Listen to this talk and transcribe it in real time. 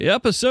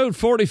Episode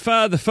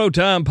 45 of the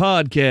Photime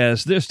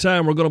Podcast. This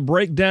time we're going to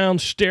break down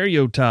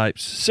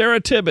stereotypes. Sarah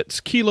Tibbetts,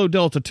 Kilo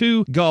Delta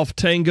 2, Golf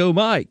Tango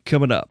Mike,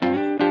 coming up.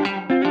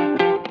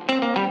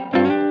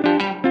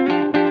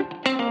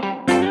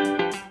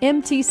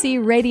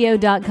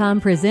 MTCRadio.com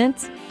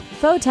presents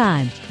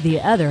Photime, the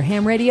other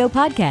ham radio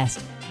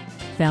podcast.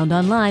 Found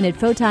online at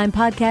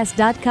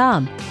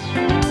PhotimePodcast.com.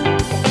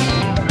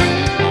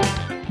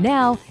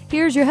 Now,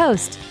 here's your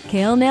host,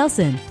 Cale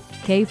Nelson,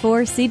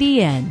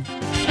 K4CDN.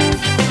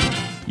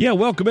 Yeah,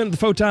 welcome into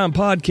the Photime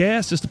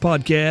Podcast. It's the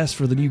podcast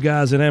for the new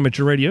guys in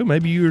amateur radio.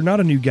 Maybe you're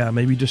not a new guy.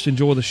 Maybe you just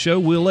enjoy the show.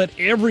 We'll let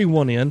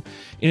everyone in and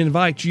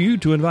invite you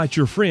to invite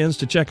your friends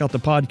to check out the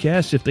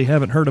podcast if they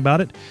haven't heard about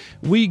it.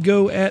 We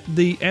go at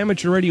the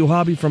amateur radio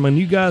hobby from a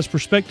new guy's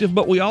perspective,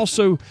 but we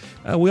also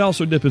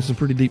dip in some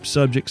pretty deep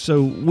subjects.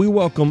 So we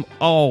welcome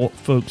all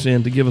folks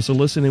in to give us a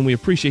listen, and we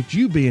appreciate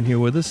you being here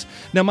with us.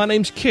 Now, my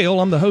name's Cale.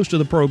 I'm the host of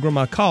the program.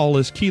 My call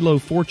is Kilo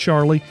 4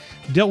 Charlie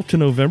Delta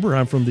November.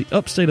 I'm from the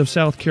upstate of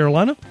South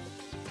Carolina.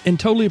 And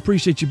totally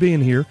appreciate you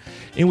being here.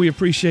 And we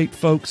appreciate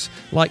folks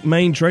like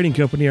Maine Trading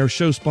Company, our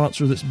show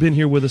sponsor that's been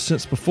here with us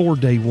since before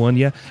day one.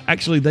 Yeah,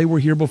 actually, they were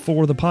here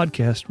before the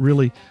podcast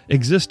really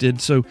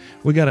existed. So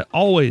we got to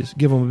always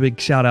give them a big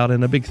shout out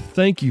and a big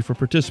thank you for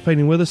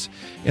participating with us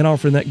and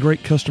offering that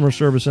great customer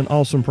service and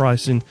awesome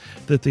pricing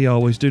that they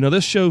always do. Now,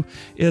 this show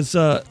is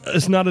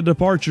it's not a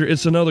departure.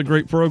 It's another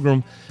great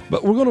program.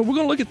 But we're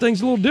gonna look at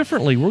things a little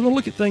differently. We're gonna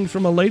look at things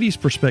from a lady's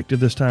perspective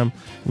this time.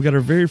 We got our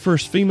very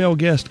first female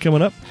guest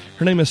coming up.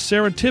 Her name is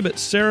Sarah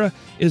Tibbetts. Sarah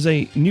is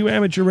a new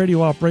amateur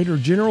radio operator,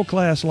 general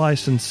class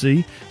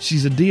licensee.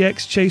 She's a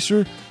DX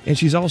chaser, and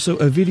she's also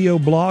a video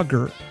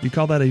blogger. You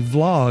call that a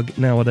vlog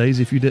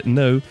nowadays, if you didn't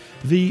know.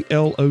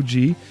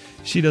 VLOG.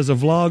 She does a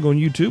vlog on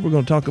YouTube. We're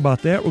going to talk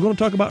about that. We're going to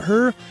talk about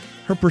her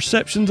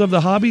perceptions of the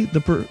hobby,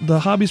 the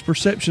hobby's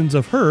perceptions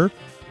of her,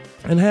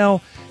 and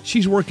how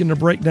she's working to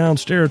break down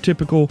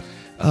stereotypical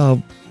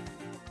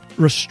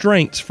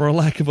restraints, for a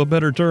lack of a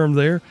better term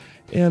there,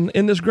 and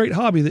in this great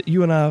hobby that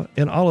you and I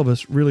and all of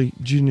us really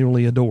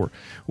genuinely adore.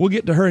 We'll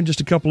get to her in just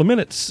a couple of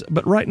minutes,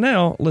 but right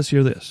now, let's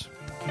hear this.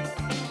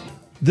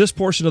 This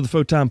portion of the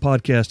Photime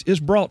Podcast is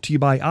brought to you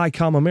by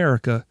ICOM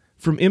America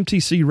from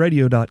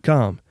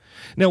MTCRadio.com.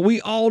 Now, we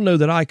all know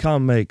that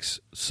ICOM makes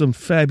some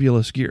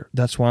fabulous gear.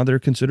 That's why they're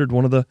considered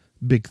one of the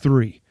big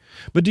three.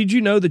 But did you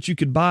know that you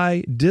could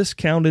buy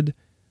discounted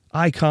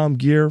ICOM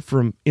gear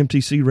from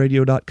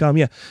MTCRadio.com?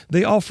 Yeah,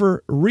 they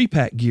offer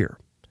repack gear.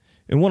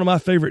 And one of my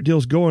favorite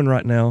deals going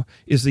right now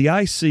is the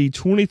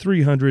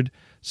IC2300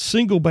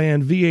 single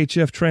band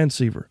VHF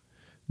transceiver.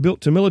 Built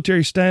to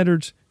military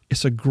standards,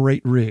 it's a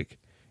great rig.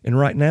 And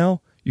right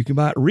now, you can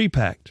buy it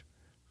repacked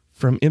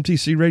from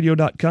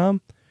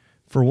MTCRadio.com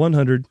for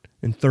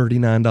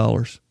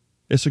 $139.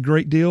 It's a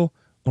great deal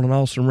on an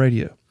awesome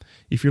radio.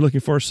 If you're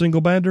looking for a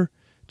single bander,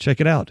 check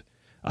it out.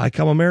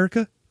 ICOM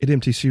America at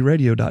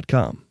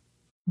MTCRadio.com.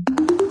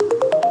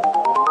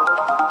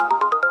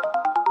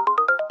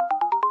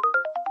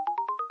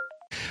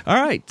 All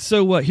right,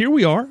 so here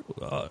we are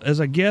as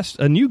a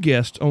new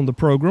guest on the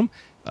program,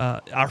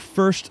 our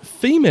first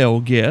female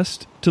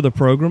guest to the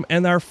program,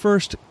 and our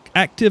first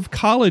active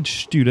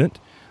college student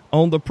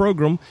on the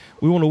program.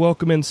 We want to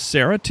welcome in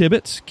Sarah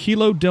Tibbetts,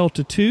 Kilo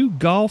Delta 2,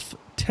 Golf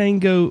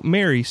Tango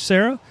Mary.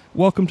 Sarah,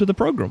 welcome to the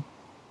program.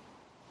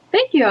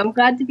 Thank you. I'm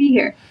glad to be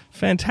here.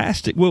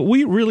 Fantastic. Well,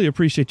 we really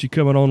appreciate you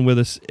coming on with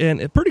us. And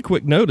at pretty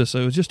quick notice,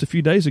 it was just a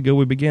few days ago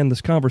we began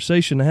this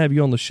conversation to have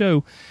you on the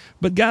show.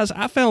 But guys,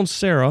 I found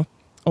Sarah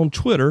on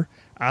Twitter.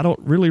 I don't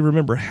really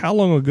remember how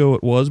long ago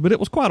it was, but it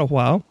was quite a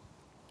while.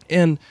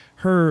 And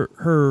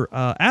her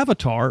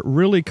avatar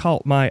really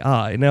caught my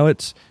eye. Now,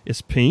 it's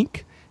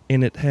pink,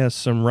 and it has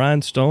some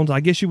rhinestones.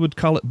 I guess you would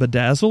call it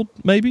bedazzled,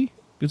 maybe?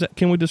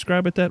 Can we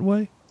describe it that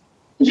way?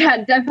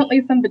 Yeah,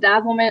 definitely some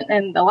bedazzlement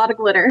and a lot of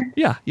glitter.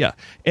 Yeah.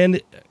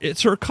 And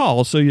it's her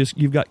call. So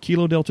you've got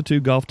Kilo Delta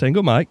 2 Golf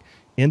Tango Mike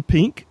in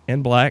pink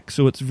and black.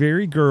 So it's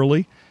very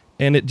girly,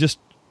 and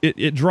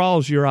it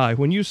draws your eye.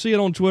 When you see it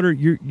on Twitter,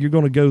 you're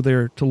going to go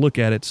there to look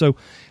at it. So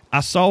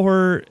I saw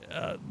her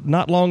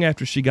not long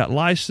after she got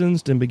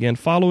licensed and began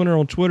following her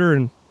on Twitter.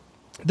 And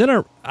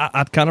then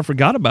I kind of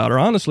forgot about her,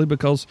 honestly,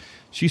 because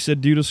she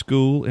said due to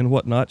school and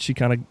whatnot, she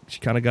kind of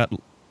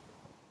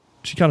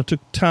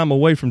took time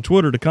away from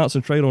Twitter to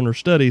concentrate on her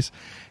studies,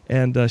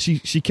 and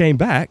she came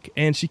back,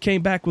 and she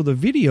came back with a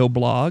video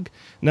blog.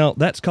 Now,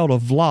 that's called a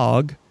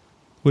vlog,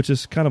 which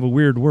is kind of a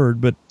weird word,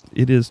 but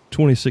it is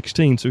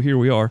 2016, so here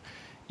we are.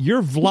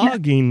 You're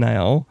vlogging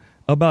now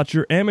about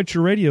your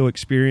amateur radio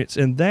experience,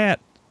 and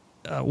that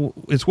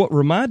is what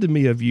reminded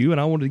me of you,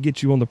 and I wanted to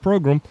get you on the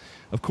program,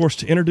 of course,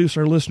 to introduce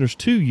our listeners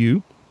to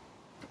you,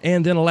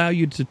 and then allow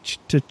you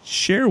to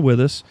share with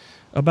us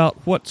about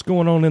what's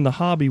going on in the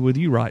hobby with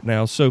you right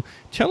now. So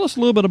tell us a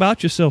little bit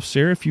about yourself,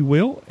 Sarah, if you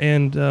will,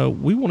 and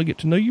we want to get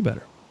to know you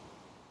better.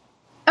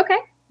 Okay.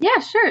 Yeah,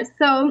 sure.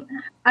 So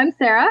I'm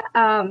Sarah.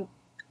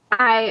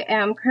 I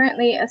am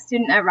currently a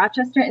student at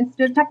Rochester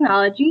Institute of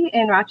Technology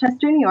in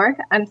Rochester, New York.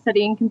 I'm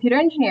studying computer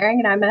engineering,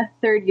 and I'm a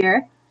third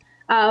year.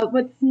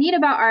 What's neat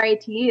about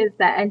RIT is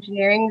that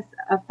engineering's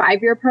a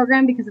 5-year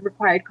program because of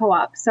required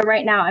co-op. So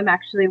right now I'm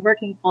actually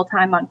working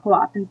full-time on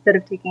co-op instead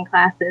of taking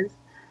classes.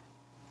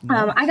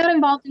 Nice. I got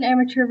involved in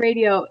amateur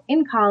radio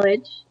in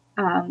college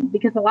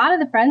because a lot of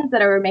the friends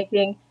that I were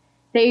making,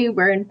 they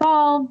were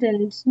involved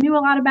and knew a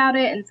lot about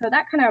it. And so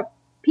that kind of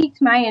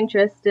piqued my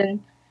interest,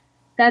 and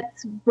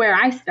that's where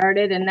I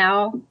started. And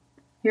now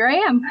here I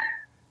am.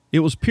 It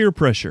was peer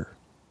pressure.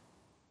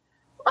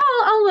 Well,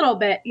 a little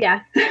bit,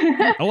 yes.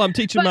 Oh, I'm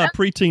teaching my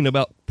preteen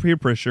about peer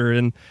pressure,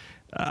 and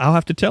I'll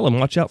have to tell them,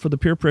 watch out for the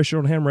peer pressure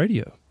on ham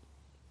radio.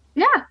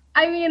 Yeah,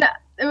 I mean,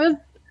 it was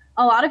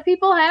a lot of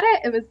people had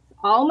it. It was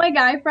all my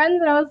guy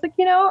friends, and I was like,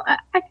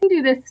 I can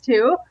do this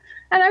too.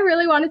 And I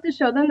really wanted to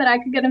show them that I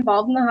could get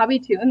involved in the hobby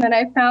too. And then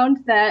I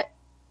found that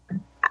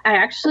I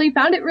actually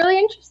found it really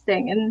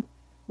interesting and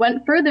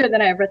went further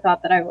than I ever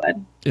thought that I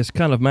would. It's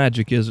kind of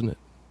magic, isn't it?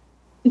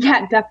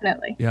 Yeah,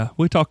 definitely. Yeah,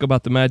 we talk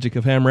about the magic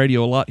of ham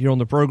radio a lot here on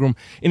the program,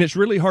 and it's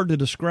really hard to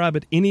describe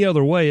it any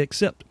other way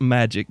except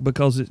magic,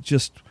 because it's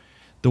just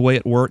the way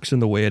it works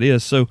and the way it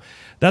is. So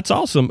that's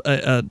awesome.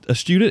 A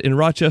student in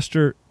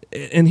Rochester,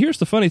 and here's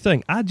the funny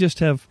thing. I've just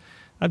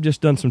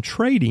done some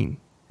trading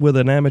with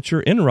an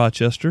amateur in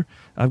Rochester.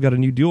 I've got a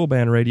new dual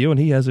band radio,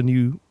 and he has a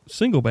new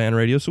single band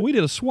radio. So we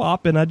did a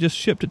swap, and I just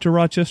shipped it to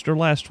Rochester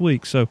last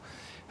week. So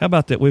how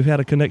about that? We've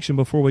had a connection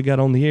before we got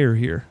on the air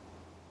here.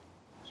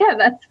 Yeah,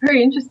 that's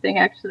very interesting,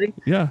 actually.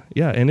 Yeah,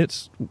 and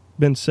it's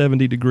been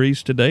 70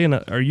 degrees today.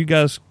 And are you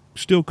guys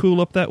still cool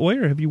up that way,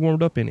 or have you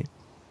warmed up any?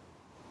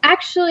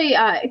 Actually,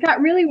 it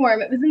got really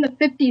warm. It was in the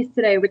 50s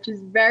today, which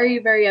is very,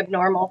 very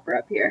abnormal for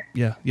up here.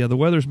 Yeah. The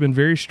weather's been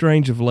very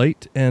strange of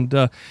late, and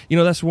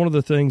that's one of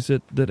the things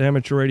that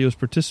amateur radio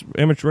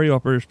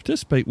operators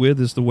participate with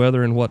is the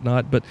weather and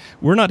whatnot. But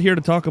we're not here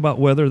to talk about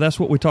weather. That's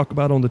what we talk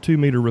about on the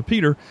 2-meter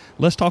repeater.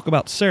 Let's talk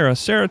about Sarah.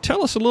 Sarah,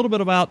 tell us a little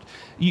bit about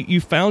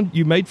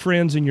you made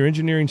friends in your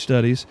engineering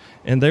studies,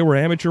 and they were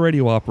amateur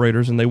radio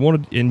operators,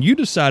 and you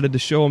decided to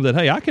show them that,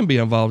 hey, I can be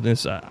involved in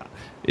this.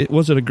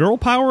 Was it a girl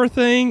power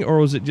thing, or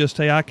was it just,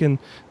 hey,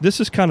 this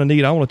is kind of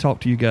neat, I want to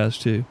talk to you guys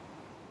too?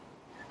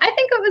 I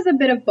think it was a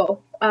bit of both.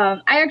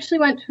 I actually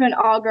went to an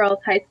all-girls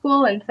high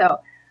school, and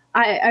so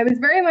I was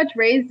very much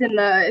raised in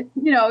the,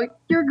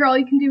 you're a girl,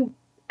 you can do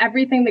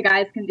everything the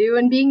guys can do,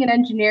 and being in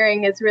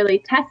engineering has really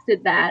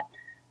tested that.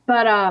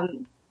 But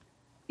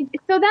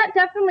so that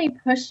definitely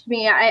pushed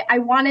me. I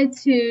wanted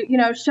to,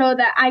 show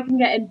that I can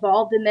get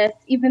involved in this,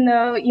 even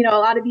though, a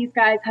lot of these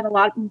guys have a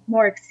lot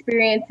more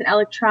experience in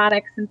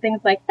electronics and things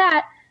like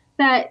that,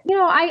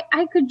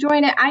 I could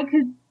join it. I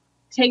could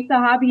take the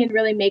hobby and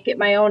really make it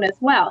my own as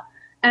well.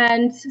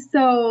 And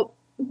so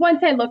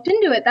once I looked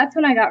into it, that's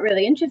when I got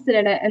really interested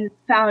in it and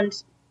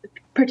found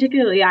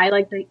particularly I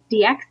like the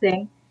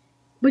DXing,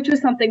 which was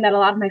something that a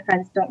lot of my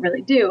friends don't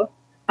really do.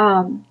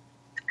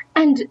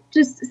 And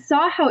just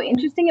saw how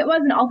interesting it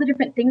was and all the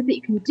different things that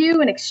you can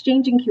do and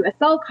exchanging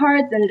QSL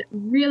cards, and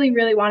really,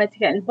 really wanted to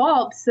get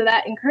involved. So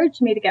that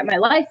encouraged me to get my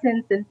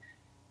license. And,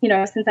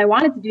 since I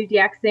wanted to do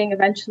DXing,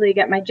 eventually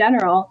get my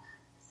general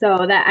so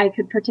that I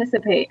could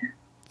participate.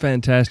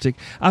 Fantastic.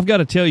 I've got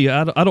to tell you,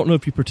 I don't know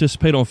if you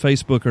participate on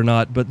Facebook or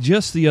not, but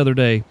just the other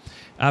day,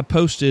 I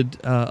posted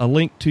a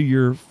link to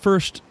your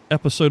first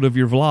episode of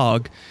your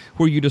vlog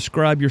where you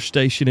describe your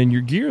station and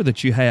your gear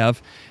that you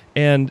have.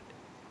 And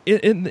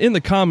in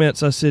the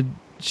comments, I said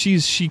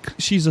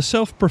she's a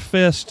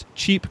self-professed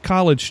cheap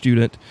college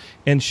student,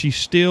 and she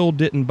still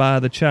didn't buy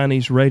the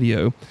Chinese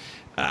radio.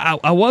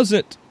 I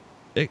wasn't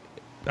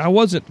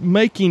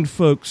making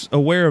folks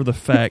aware of the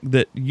fact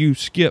that you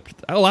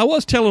skipped. Well, I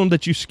was telling them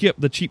that you skipped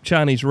the cheap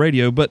Chinese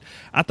radio, but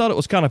I thought it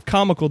was kind of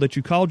comical that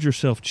you called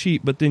yourself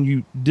cheap, but then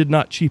you did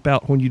not cheap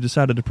out when you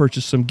decided to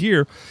purchase some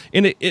gear.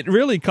 And it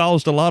really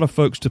caused a lot of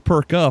folks to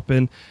perk up,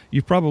 and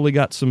you've probably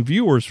got some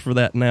viewers for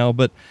that now.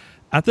 But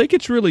I think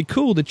it's really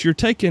cool that you're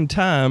taking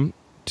time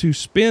to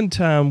spend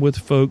time with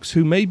folks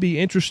who may be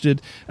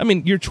interested. I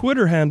mean, your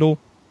Twitter handle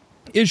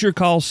is your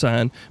call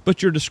sign,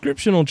 but your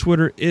description on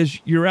Twitter is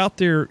you're out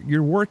there,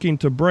 you're working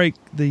to break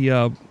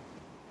the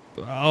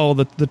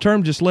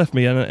term just left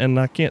me, and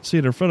I can't see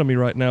it in front of me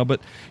right now. But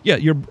yeah,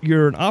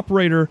 you're an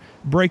operator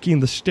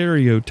breaking the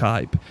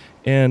stereotype.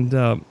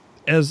 And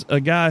as a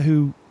guy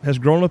who has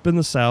grown up in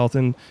the South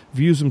and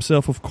views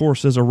himself, of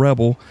course, as a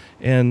rebel,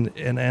 and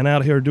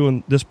out here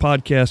doing this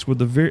podcast with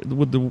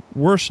the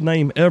worst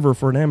name ever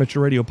for an amateur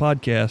radio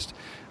podcast,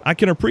 I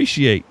can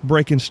appreciate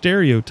breaking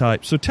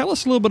stereotypes. So tell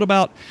us a little bit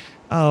about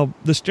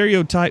the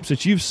stereotypes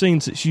that you've seen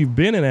since you've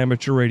been in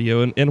amateur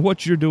radio, and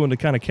what you're doing to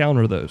kind of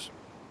counter those.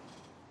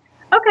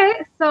 Okay,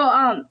 so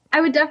I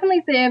would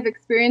definitely say I've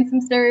experienced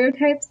some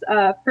stereotypes.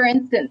 For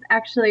instance,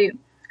 actually,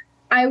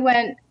 I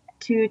went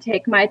to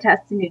take my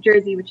test in New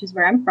Jersey, which is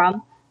where I'm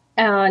from.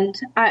 And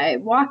I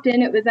walked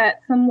in, it was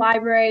at some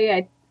library.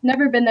 I'd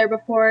never been there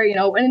before,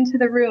 went into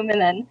the room,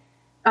 and then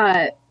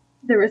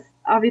there was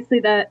obviously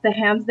the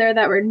hams there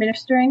that were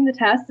administering the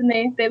test, and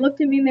they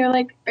looked at me and they were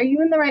like, "Are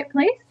you in the right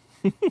place?"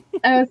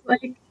 I was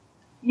like,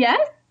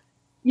 yes,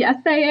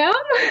 I am.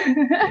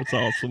 That's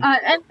awesome.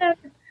 And then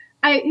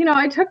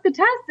I took the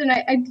test and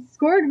I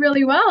scored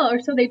really well, or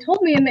so they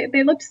told me, and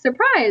they looked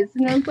surprised.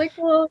 And I was like,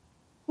 well,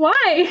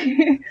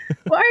 why?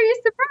 Why are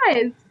you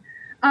surprised?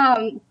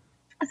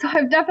 So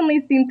I've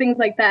definitely seen things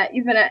like that,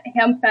 even at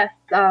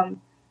HamFest.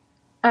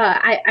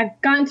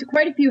 I've gone to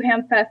quite a few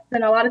HamFests,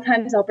 and a lot of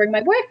times I'll bring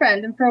my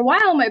boyfriend. And for a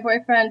while, my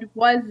boyfriend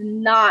was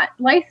not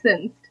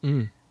licensed.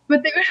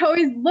 But they would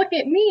always look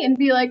at me and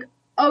be like,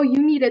 oh,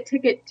 you need a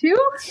ticket too?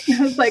 And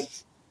I was like,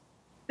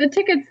 the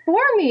ticket's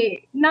for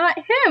me, not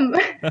him.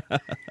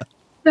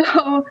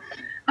 So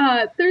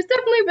there's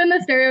definitely been the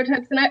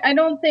stereotypes, and I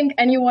don't think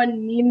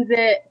anyone means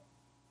it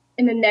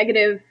in a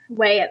negative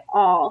way at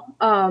all.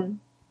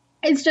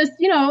 It's just,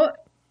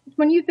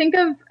 when you think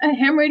of a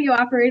ham radio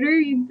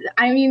operator,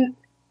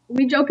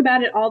 we joke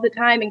about it all the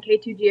time in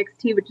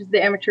K2GXT, which is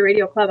the amateur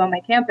radio club on my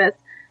campus.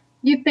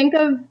 You think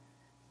of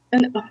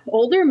an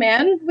older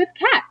man with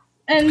cats.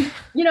 And,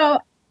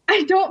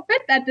 I don't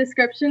fit that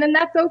description, and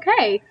that's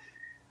okay.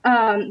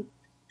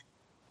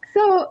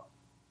 So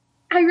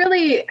I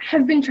really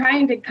have been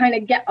trying to kind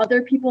of get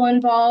other people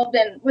involved.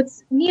 And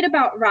what's neat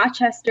about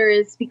Rochester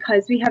is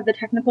because we have the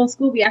technical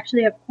school, we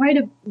actually have quite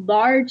a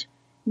large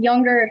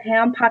younger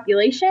ham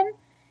population.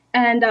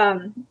 And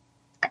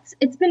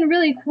it's been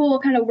really cool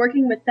kind of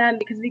working with them,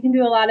 because we can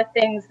do a lot of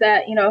things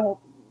that,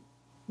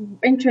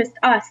 interest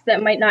us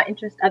that might not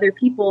interest other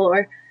people.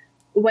 Or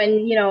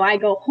when, I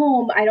go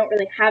home, I don't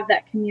really have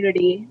that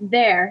community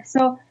there.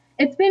 So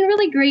it's been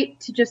really great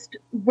to just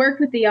work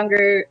with the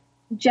younger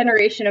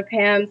generation of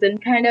hams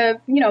and kind of,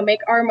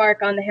 make our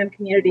mark on the ham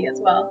community as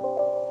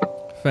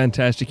well.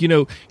 Fantastic.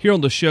 Here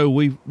on the show,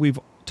 we've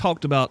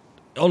talked about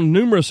on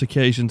numerous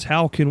occasions,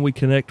 how can we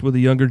connect with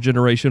the younger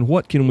generation?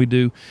 What can we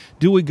do?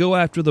 Do we go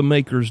after the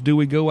makers? Do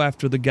we go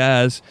after the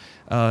guys,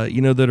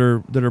 that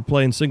are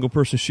playing single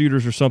person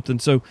shooters or something?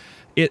 So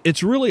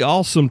it's really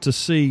awesome to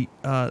see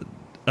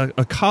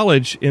a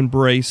college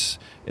embrace,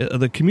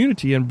 the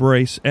community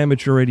embrace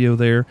amateur radio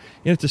there,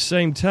 and at the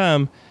same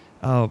time,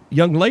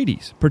 young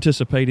ladies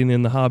participating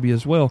in the hobby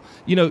as well.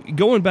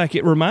 Going back,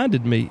 it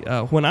reminded me,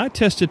 when I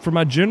tested for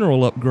my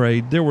general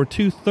upgrade, there were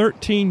two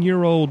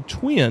 13-year-old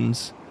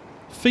twins,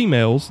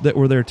 females, that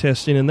were there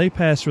testing, and they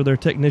passed for their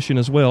technician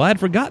as well. I had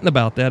forgotten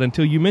about that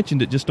until you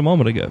mentioned it just a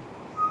moment ago.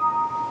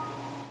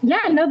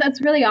 Yeah, no,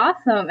 that's really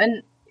awesome.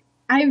 And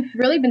I've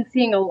really been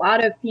seeing a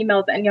lot of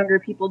females and younger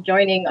people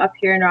joining up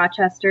here in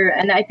Rochester,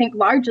 and I think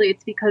largely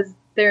it's because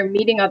they're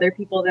meeting other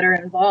people that are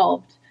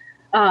involved.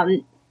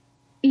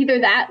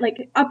 Either that,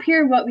 like up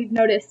here, what we've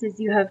noticed is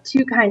you have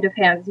two kinds of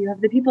hams. You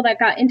have the people that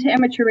got into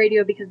amateur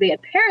radio because they had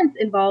parents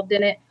involved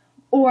in it,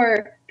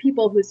 or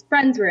people whose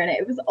friends were in it.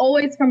 It was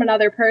always from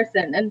another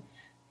person. And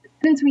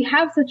since we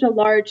have such a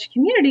large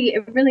community,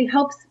 it really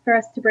helps for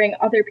us to bring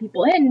other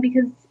people in,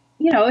 because,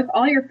 if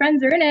all your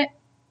friends are in it,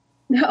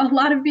 a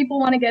lot of people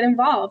want to get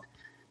involved.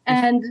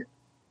 And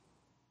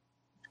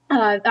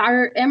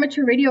our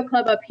amateur radio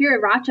club up here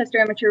at Rochester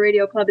Amateur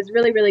Radio Club is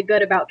really, really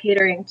good about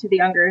catering to the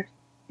younger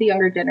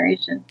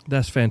generation.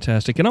 That's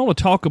fantastic. And I want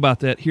to talk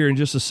about that here in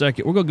just a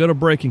second. We're going to go to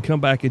break and come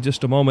back in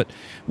just a moment.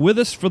 With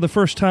us for the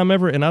first time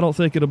ever, and I don't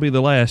think it'll be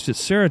the last, it's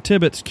Sarah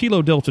Tibbetts,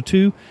 Kilo Delta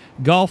 2,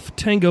 Golf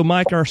Tango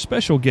Mike, our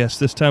special guest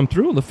this time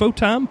through on the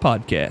Photime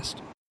Podcast.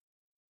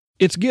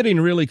 It's getting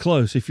really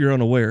close, if you're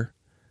unaware.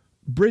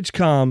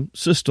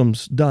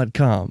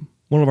 BridgeComSystems.com,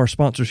 one of our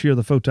sponsors here at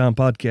the Photime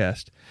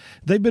Podcast.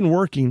 They've been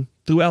working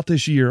throughout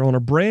this year on a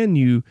brand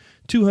new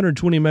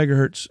 220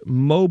 megahertz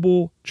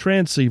mobile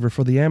transceiver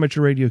for the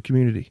amateur radio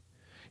community.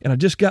 And I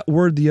just got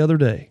word the other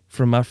day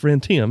from my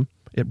friend Tim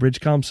at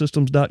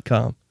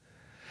BridgeComSystems.com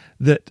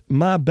that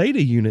my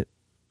beta unit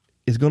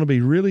is going to be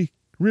really,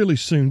 really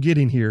soon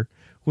getting here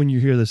when you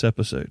hear this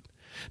episode.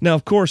 Now,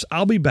 of course,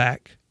 I'll be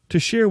back to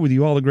share with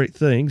you all the great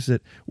things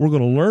that we're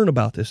going to learn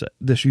about this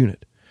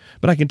unit.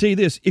 But I can tell you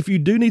this, if you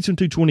do need some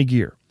 220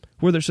 gear,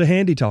 whether it's a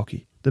handy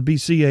talkie, the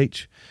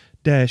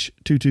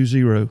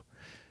BCH-220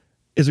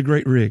 is a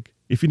great rig.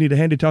 If you need a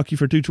handy talkie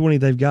for 220,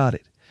 they've got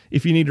it.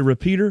 If you need a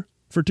repeater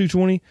for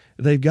 220,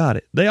 they've got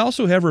it. They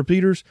also have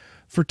repeaters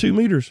for 2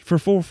 meters, for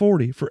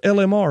 440, for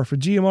LMR, for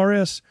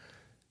GMRS.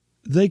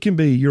 They can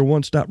be your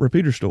one-stop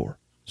repeater store.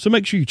 So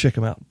make sure you check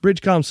them out.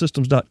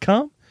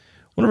 BridgeComSystems.com,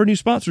 one of our new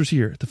sponsors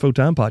here at the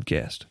Photime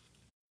Podcast.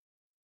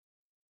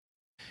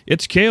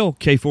 It's Kale,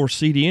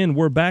 K4CDN.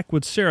 We're back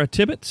with Sarah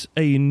Tibbetts,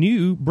 a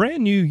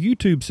brand new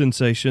YouTube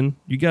sensation.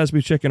 You guys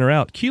be checking her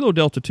out. Kilo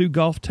Delta 2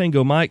 Golf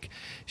Tango Mike.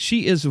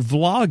 She is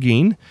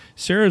vlogging.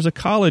 Sarah's a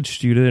college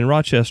student in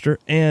Rochester,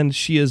 and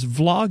she is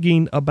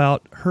vlogging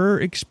about her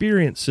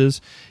experiences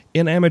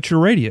in amateur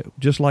radio,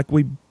 just like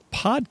we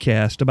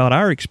podcast about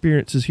our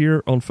experiences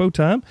here on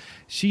Photime.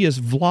 She is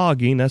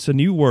vlogging. That's a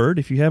new word.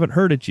 If you haven't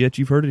heard it yet,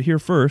 you've heard it here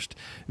first.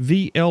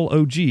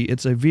 VLOG.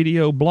 It's a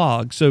video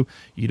blog, so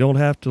you don't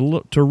have to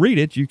look to read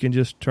it. You can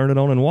just turn it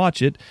on and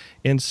watch it.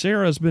 And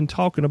Sarah's been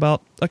talking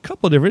about a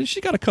couple of different. She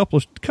got a couple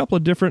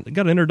of different.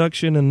 Got an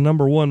introduction and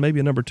number 1,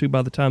 maybe a number 2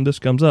 by the time this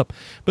comes up.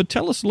 But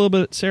tell us a little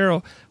bit,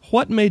 Sarah.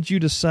 What made you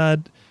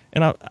decide?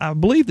 And I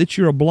believe that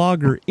you're a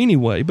blogger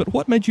anyway. But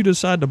what made you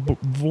decide to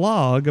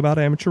vlog about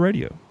amateur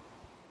radio?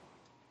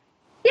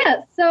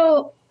 Yeah,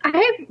 so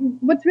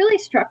what's really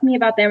struck me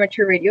about the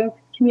amateur radio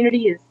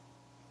community is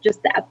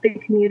just the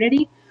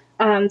community.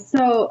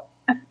 So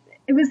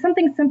it was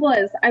something simple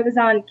as I was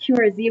on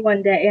QRZ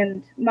one day,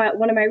 and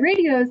one of my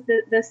radios,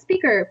 the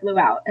speaker blew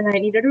out, and I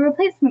needed a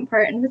replacement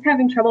part and was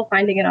having trouble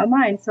finding it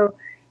online. So,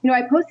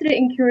 I posted it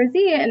in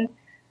QRZ, and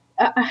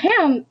a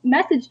ham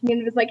messaged me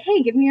and was like,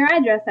 "Hey, give me your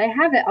address. I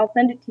have it. I'll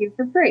send it to you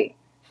for free."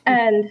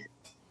 And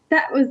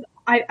that was,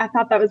 I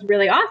thought that was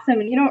really awesome,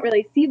 and you don't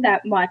really see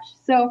that much.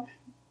 So,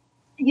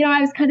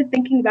 I was kind of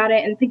thinking about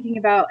it and thinking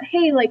about,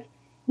 hey,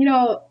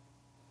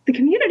 the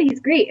community is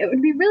great. It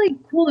would be really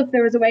cool if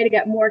there was a way to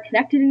get more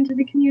connected into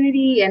the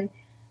community and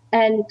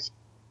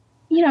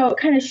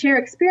kind of share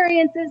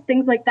experiences,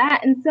 things like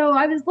that. And so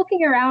I was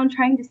looking around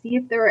trying to see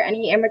if there were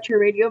any amateur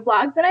radio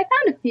blogs, and I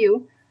found a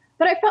few,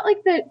 but I felt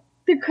like that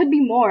there could be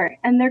more,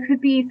 and there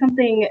could be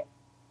something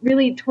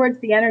really towards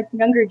the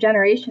younger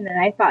generation. And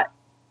I thought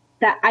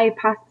that I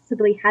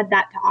possibly had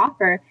that to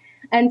offer.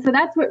 And so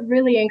that's what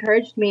really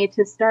encouraged me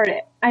to start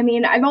it. I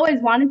mean, I've always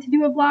wanted to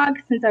do a blog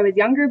since I was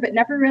younger, but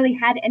never really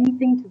had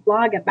anything to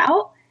blog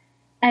about.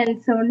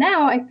 And so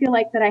now I feel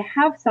like that I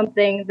have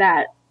something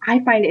that I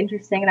find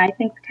interesting, and I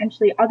think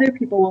potentially other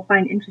people will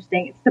find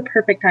interesting. It's the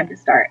perfect time to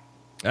start.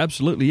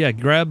 Absolutely, yeah.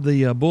 Grab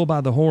the bull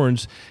by the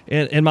horns.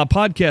 And my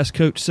podcast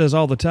coach says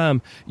all the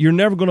time, you're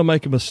never going to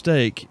make a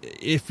mistake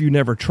if you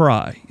never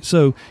try.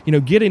 So,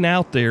 getting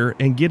out there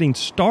and getting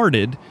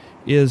started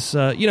is,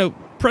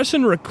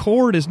 pressing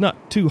record is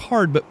not too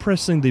hard, but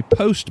pressing the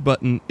post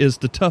button is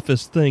the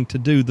toughest thing to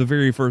do the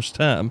very first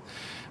time.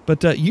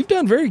 But you've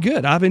done very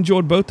good. I've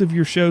enjoyed both of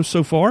your shows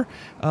so far.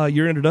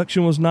 Your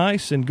introduction was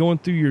nice, and going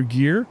through your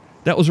gear,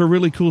 that was a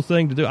really cool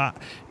thing to do.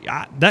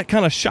 That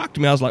kind of shocked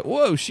me. I was like,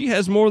 whoa, she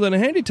has more than a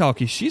handy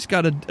talkie. She's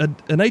got an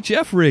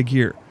HF rig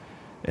here.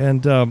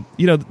 And,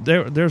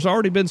 there's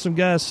already been some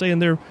guys saying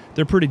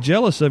they're pretty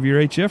jealous of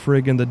your HF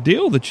rig and the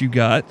deal that you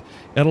got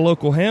at a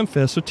local ham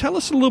fest. So tell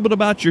us a little bit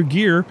about your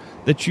gear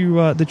that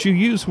you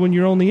use when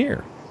you're on the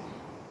air.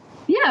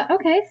 Yeah,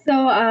 okay. So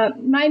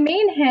my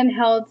main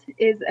handheld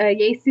is a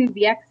Yaesu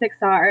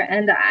VX6R,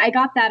 and I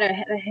got that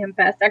at a ham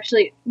fest.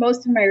 Actually,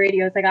 most of my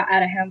radios I got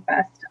at a ham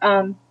fest.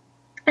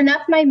 And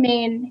that's my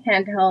main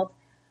handheld.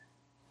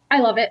 I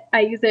love it.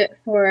 I use it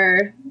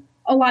for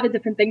a lot of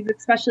different things,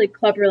 especially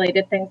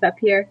club-related things up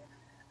here.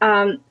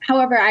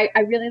 However, I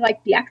really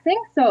like DXing,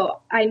 so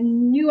I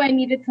knew I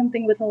needed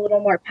something with a little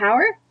more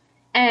power.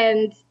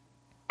 And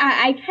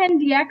I can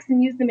DX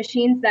and use the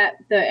machines that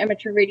the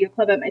amateur radio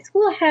club at my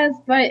school has,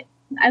 but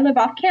I live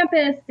off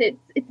campus.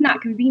 It's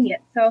not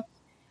convenient. So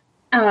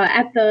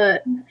at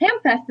the ham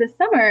fest this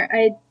summer,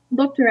 I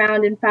looked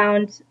around and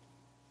found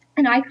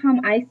an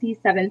ICOM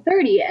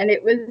IC730, and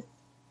it was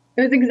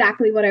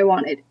exactly what I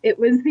wanted. It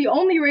was the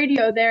only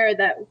radio there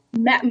that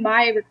met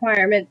my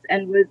requirements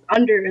and was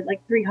under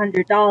like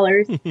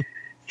 $300.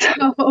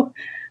 So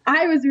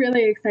I was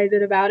really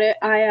excited about it.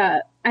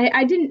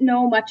 I didn't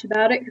know much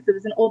about it because it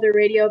was an older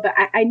radio, but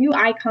I knew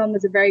ICOM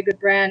was a very good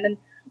brand, and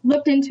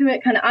looked into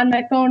it kind of on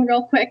my phone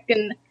real quick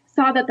and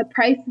saw that the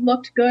price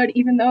looked good,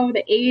 even though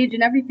the age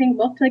and everything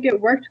looked like it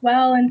worked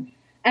well. And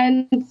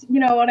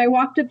when I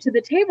walked up to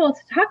the table to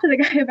talk to the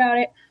guy about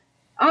it,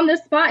 on the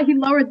spot, he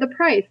lowered the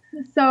price.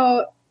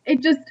 So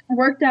it just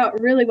worked out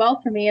really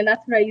well for me, and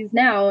that's what I use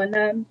now.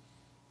 And,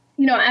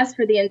 as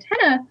for the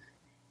antenna,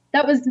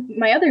 that was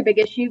my other big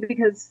issue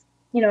because,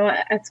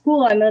 at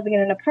school I'm living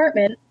in an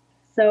apartment,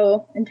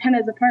 so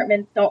antennas,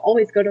 apartments don't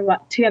always go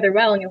together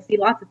well, and you'll see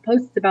lots of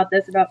posts about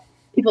this, about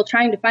people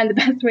trying to find the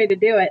best way to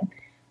do it.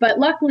 But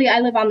luckily, I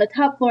live on the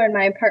top floor in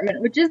my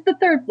apartment, which is the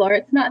third floor.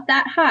 It's not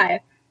that high,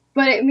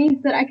 but it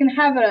means that I can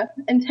have an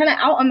antenna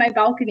out on my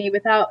balcony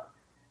without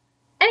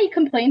any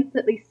complaints,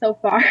 at least so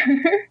far.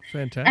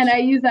 Fantastic. And I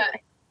use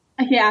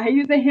a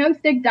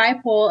Hamstick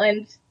dipole,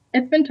 and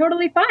it's been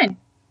totally fine.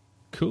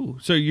 Cool.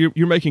 So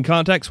you're making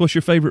contacts. What's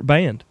your favorite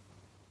band?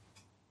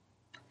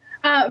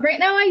 Right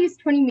now I use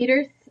 20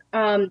 meters,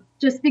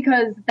 just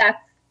because that's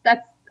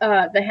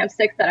the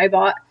Hamsticks that I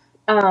bought.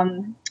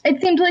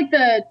 It seemed like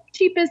the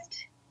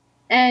cheapest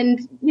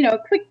and,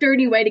 quick,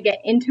 dirty way to get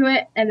into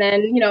it. And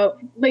then,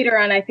 later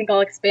on, I think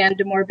I'll expand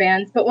to more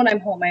bands. But when I'm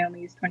home, I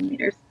only use 20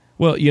 meters.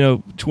 Well,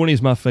 20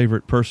 is my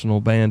favorite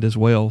personal band as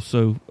well,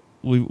 so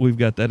we've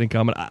got that in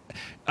common.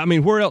 I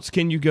mean, where else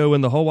can you go in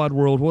the whole wide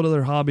world? What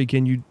other hobby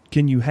can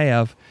you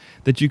have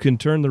that you can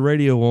turn the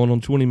radio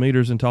on 20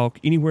 meters and talk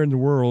anywhere in the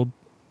world,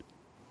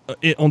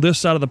 on this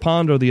side of the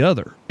pond or the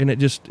other? And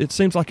it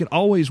seems like it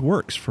always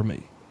works for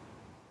me.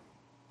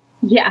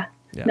 Yeah.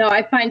 No,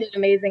 I find it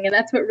amazing, and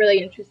that's what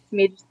really interests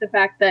me, just the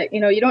fact that,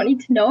 you don't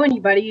need to know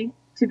anybody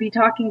to be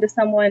talking to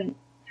someone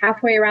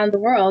halfway around the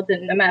world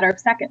in a matter of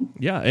seconds.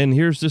 Yeah, and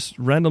here's this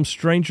random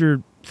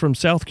stranger from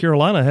South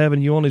Carolina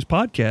having you on his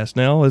podcast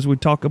now as we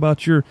talk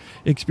about your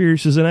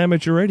experiences in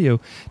amateur radio.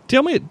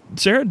 Tell me,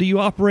 Sarah, do you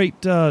operate,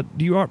 do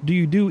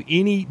you do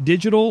any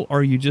digital,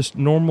 or are you just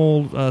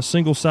normal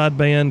single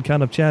sideband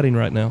kind of chatting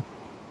right now?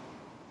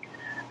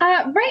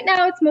 Right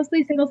now it's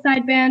mostly single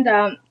sideband.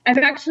 I've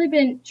actually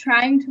been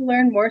trying to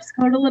learn Morse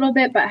code a little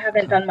bit, but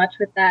haven't done much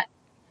with that.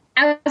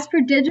 As for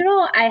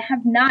digital, I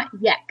have not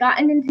yet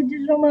gotten into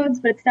digital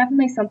modes, but it's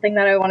definitely something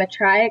that I want to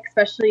try,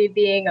 especially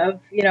being of,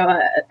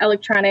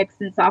 electronics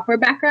and software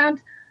background.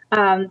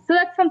 So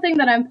that's something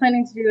that I'm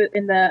planning to do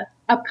in the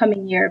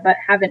upcoming year, but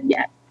haven't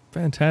yet.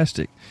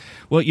 Fantastic.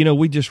 Well,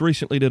 we just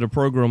recently did a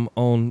program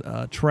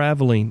on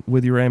traveling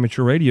with your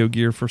amateur radio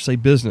gear for, say,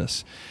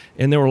 business.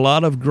 And there were a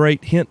lot of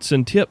great hints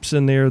and tips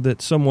in there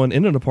that someone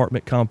in an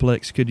apartment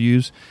complex could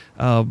use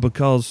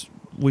because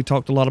we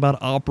talked a lot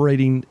about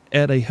operating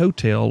at a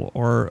hotel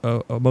or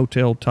a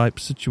motel type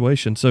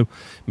situation. So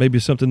maybe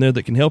something there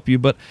that can help you.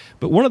 But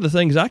one of the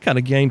things I kind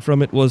of gained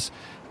from it was,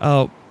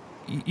 a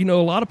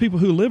lot of people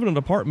who live in an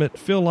apartment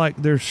feel like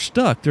they're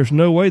stuck. There's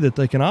no way that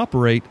they can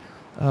operate.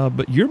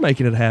 But you're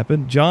making it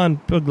happen. John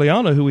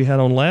Pugliano, who we had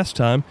on last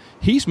time,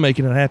 he's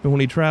making it happen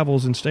when he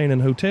travels and staying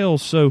in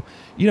hotels. So,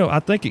 I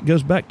think it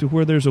goes back to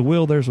where there's a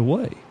will, there's a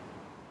way.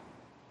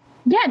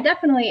 Yeah,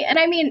 definitely. And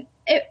I mean,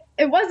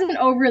 it wasn't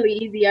overly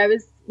easy. I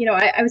was,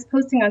 I was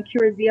posting on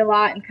QRZ a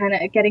lot and kind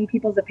of getting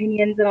people's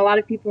opinions. And a lot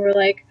of people were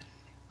like,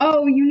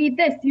 oh, you need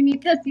this, you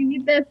need this, you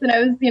need this. And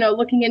I was,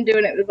 looking into it,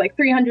 and it was like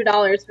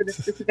 $300 for the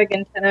specific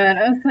antenna. And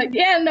I was like,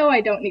 yeah, no,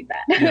 I don't need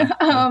that.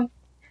 Yeah.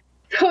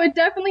 So it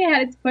definitely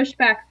had its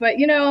pushback, but,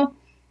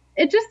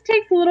 it just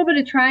takes a little bit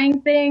of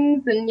trying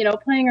things and,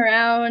 playing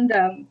around,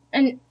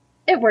 and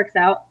it works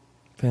out.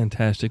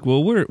 Fantastic.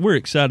 Well, we're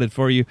excited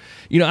for you.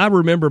 I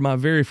remember my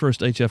very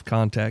first HF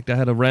contact. I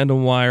had a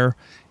random wire.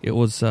 It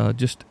was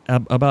just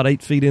about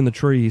 8 feet in the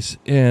trees,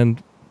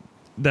 and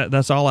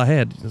that's all I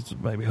had. It's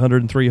maybe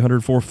 103,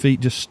 104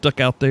 feet just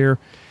stuck out there.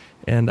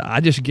 And I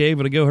just gave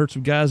it a go. Heard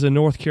some guys in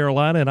North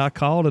Carolina, and I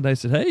called, and they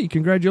said, hey,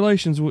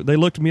 congratulations. They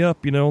looked me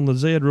up, on the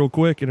Zed real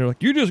quick, and they're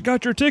like, you just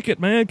got your ticket,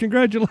 man.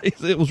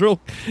 Congratulations. It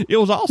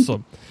was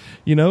awesome,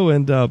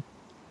 and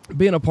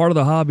being a part of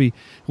the hobby.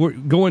 We're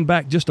going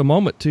back just a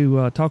moment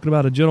to talking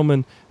about a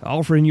gentleman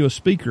offering you a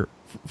speaker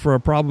for a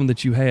problem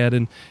that you had,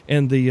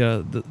 and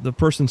the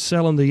person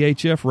selling the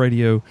HF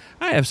radio.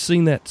 I have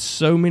seen that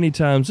so many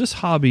times. This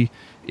hobby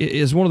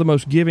is one of the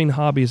most giving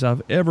hobbies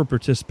I've ever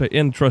participated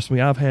in. Trust me,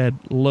 I've had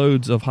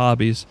loads of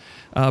hobbies,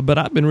 but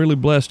I've been really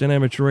blessed in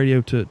amateur radio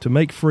to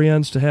make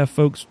friends, to have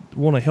folks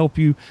want to help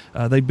you.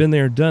 They've been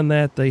there and done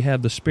that. They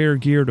have the spare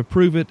gear to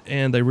prove it,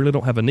 and they really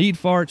don't have a need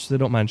for it, so they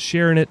don't mind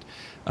sharing it.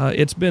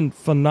 It's been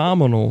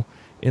phenomenal,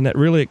 and that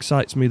really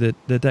excites me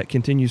that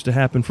continues to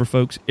happen for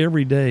folks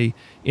every day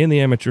in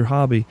the amateur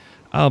hobby.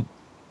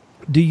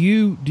 Do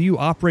you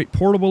operate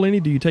portable any?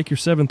 Do you take your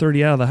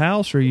 730 out of the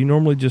house, or you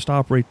normally just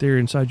operate there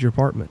inside your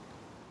apartment?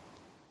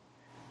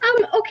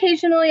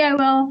 Occasionally I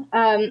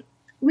will.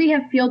 We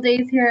have field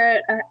days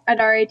here at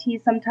RAT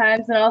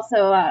sometimes, and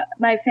also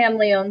my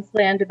family owns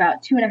land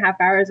about 2.5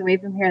 hours away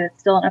from here that's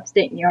still in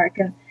upstate New York,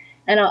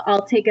 and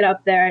I'll take it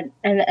up there,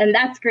 and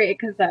that's great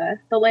because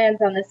the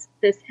land's on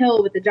this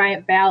hill with a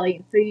giant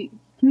valley, so you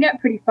can get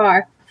pretty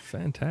far.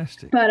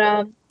 Fantastic.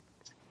 But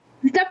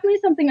it's definitely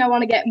something I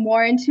want to get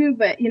more into,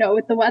 but,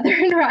 with the weather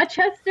in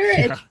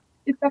Rochester,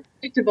 it's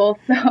unpredictable.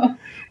 So.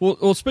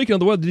 Well, speaking of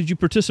the weather, did you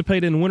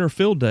participate in Winter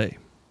Field Day?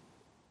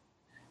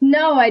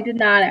 No, I did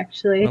not,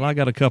 actually. Well, I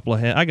got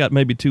I got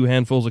maybe 2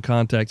 handfuls of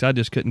contacts. I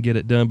just couldn't get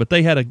it done. But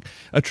they had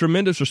a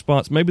tremendous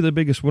response, maybe the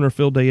biggest Winter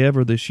Field Day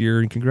ever this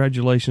year, and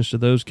congratulations to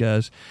those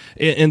guys.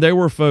 And there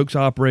were folks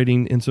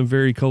operating in some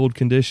very cold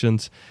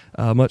conditions,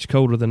 much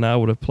colder than I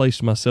would have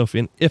placed myself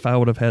in if I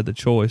would have had the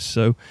choice.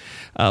 So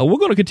we're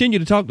going to continue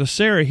to talk to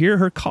Sarah here.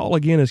 Her call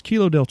again is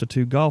Kilo Delta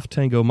 2 Golf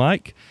Tango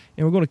Mike,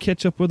 and we're going to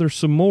catch up with her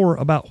some more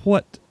about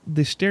what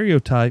the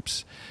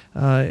stereotypes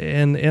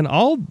and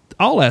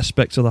all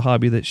aspects of the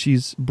hobby that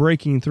she's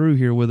breaking through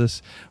here with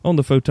us on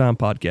the Photon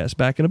Podcast.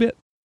 Back in a bit.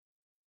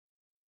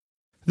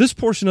 This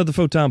portion of the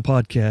Photon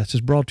Podcast is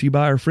brought to you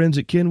by our friends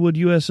at Kenwood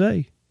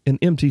USA and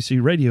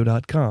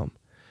MTCRadio.com.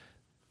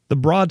 The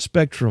broad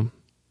spectrum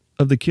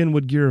of the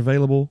Kenwood gear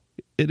available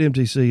at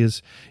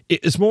MTC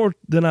is more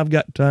than I've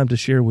got time to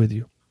share with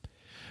you.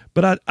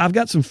 But I've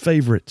got some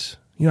favorites.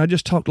 I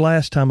just talked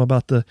last time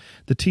about the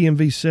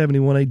TMV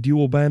 71A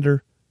dual bander.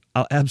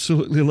 I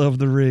absolutely love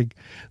the rig.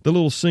 The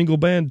little single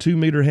band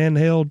 2-meter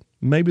handheld,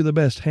 maybe the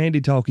best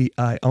handy talkie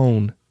I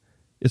own.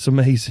 It's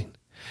amazing.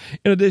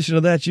 In addition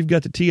to that, you've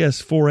got the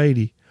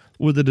TS480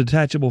 with a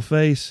detachable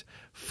face,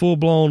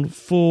 full-blown,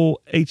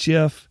 full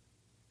HF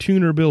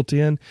tuner built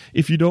in.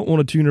 If you don't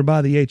want a tuner,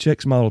 buy the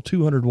HX model,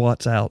 200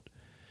 watts out.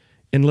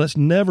 And let's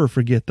never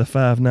forget the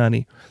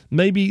 590.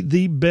 Maybe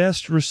the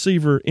best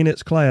receiver in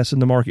its class in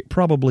the market,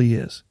 probably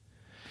is.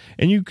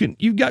 And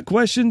you've got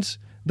questions,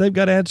 they've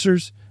got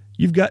answers.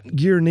 You've got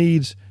gear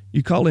needs,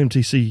 you call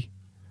MTC.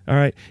 All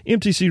right,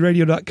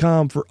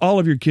 MTCRadio.com for all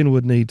of your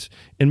Kenwood needs,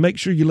 and make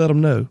sure you let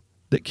them know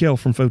that Kel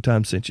from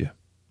Photon sent you.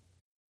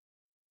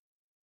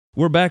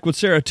 We're back with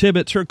Sarah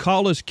Tibbetts. Her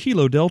call is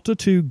Kilo Delta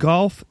 2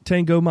 Golf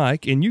Tango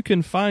Mike, and you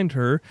can find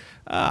her.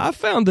 I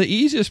found the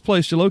easiest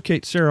place to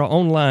locate Sarah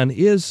online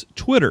is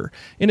Twitter,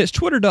 and it's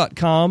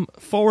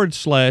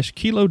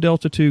twitter.com/Kilo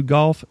Delta 2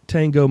 Golf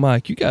Tango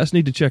Mike. You guys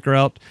need to check her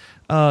out.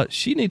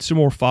 she needs some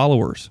more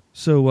followers.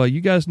 So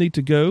you guys need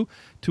to go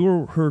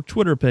to her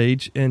Twitter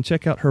page and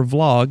check out her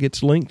vlog.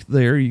 It's linked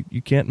there.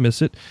 You can't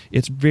miss it.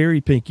 It's very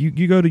pink.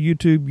 You go to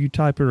YouTube, you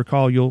type her a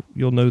call, you'll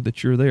know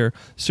that you're there.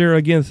 Sarah,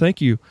 again,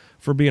 thank you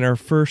for being our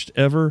first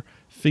ever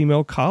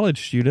female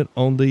college student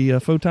on the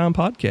Photime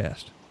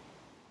podcast.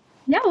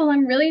 Yeah, well,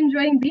 I'm really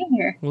enjoying being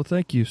here. Well,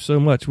 thank you so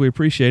much. We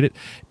appreciate it.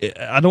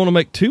 I don't want to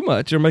make too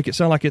much or make it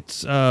sound like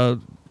it's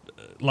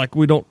like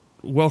we don't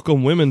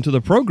welcome women to the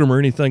program or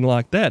anything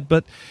like that,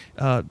 but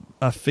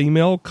a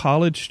female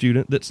college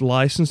student that's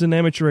licensed in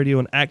amateur radio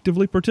and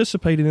actively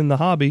participating in the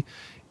hobby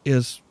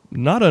is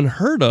not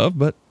unheard of,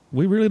 but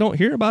we really don't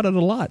hear about it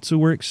a lot. So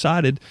we're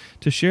excited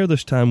to share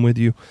this time with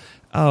you.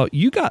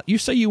 You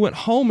say you went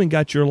home and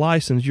got your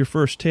license, your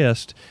first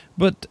test,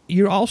 but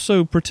you're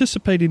also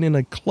participating in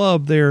a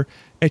club there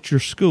at your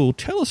school.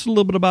 Tell us a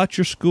little bit about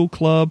your school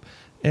club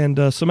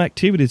and some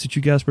activities that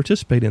you guys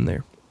participate in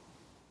there.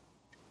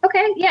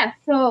 Okay, yeah.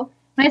 So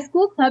my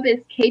school club is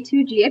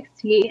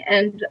K2GXT,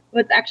 and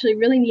what's actually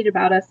really neat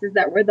about us is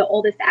that we're the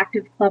oldest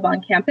active club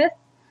on campus.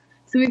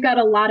 So we've got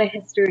a lot of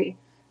history.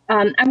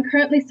 I'm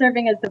currently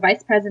serving as the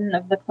vice president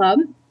of the club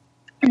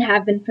and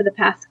have been for the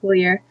past school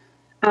year,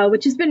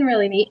 which has been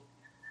really neat.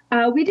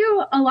 We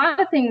do a lot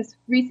of things.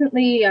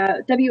 Recently,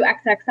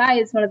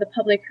 WXXI is one of the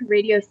public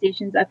radio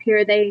stations up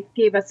here. They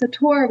gave us a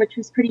tour, which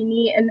was pretty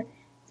neat, and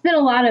it's been a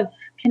lot of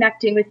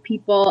connecting with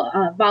people,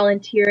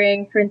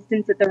 volunteering. For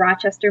instance, at the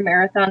Rochester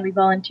Marathon, we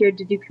volunteered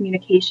to do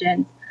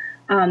communications,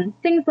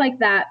 things like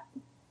that.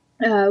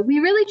 We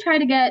really try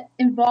to get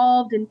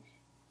involved and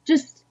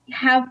just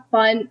have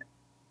fun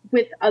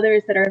with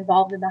others that are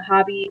involved in the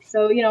hobby.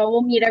 So,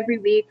 we'll meet every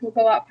week. We'll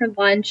go out for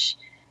lunch,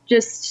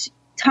 just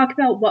talk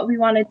about what we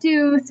want to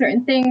do,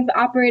 certain things,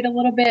 operate a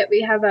little bit.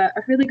 We have a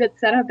really good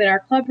setup in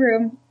our club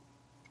room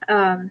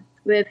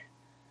with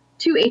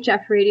 2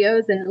 HF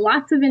radios and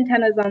lots of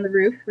antennas on the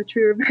roof, which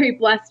we were very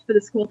blessed for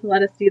the school to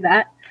let us do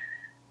that.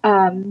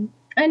 And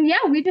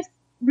yeah, we just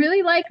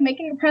really like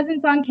making a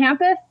presence on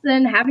campus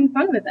and having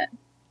fun with it.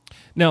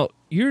 Now,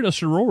 you're in a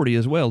sorority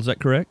as well, is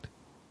that correct?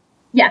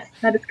 Yes,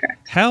 that is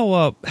correct.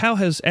 How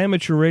has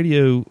amateur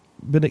radio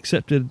been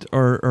accepted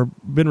or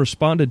been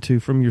responded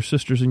to from your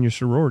sisters in your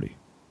sorority?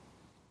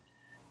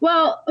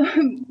 Well,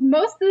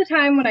 most of the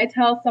time when I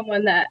tell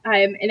someone that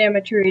I'm in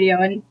amateur radio,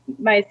 and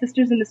my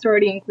sisters in the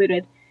sorority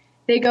included,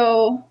 they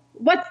go,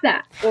 "What's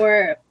that?"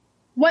 Or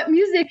 "What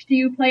music do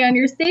you play on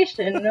your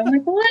station?" And I'm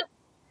like, "Well,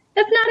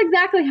 that's not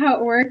exactly how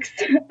it works."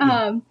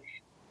 And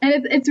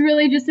it's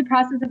really just a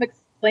process of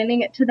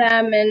explaining it to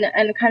them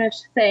and kind of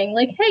saying,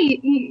 like, "Hey,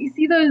 you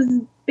see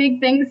those big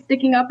things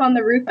sticking up on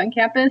the roof on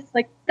campus?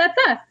 Like, that's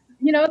us.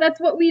 That's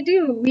what we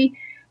do.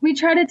 We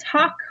try to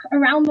talk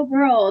around the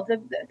world.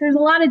 There's a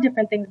lot of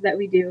different things that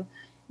we do.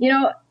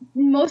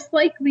 Most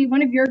likely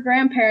one of your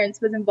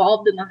grandparents was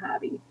involved in the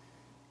hobby."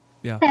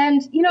 Yeah.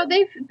 And,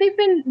 they've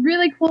been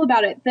really cool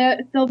about it.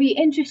 They'll be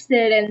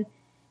interested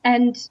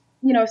and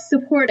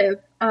supportive.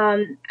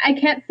 I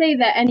can't say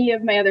that any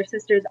of my other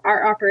sisters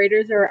are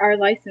operators or are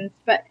licensed,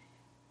 but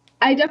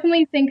I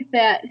definitely think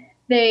that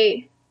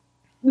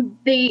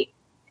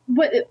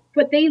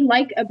what they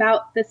like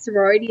about the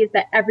sorority is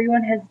that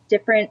everyone has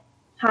different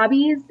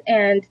hobbies,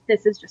 and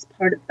this is just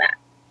part of that.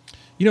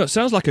 It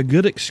sounds like a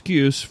good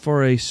excuse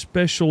for a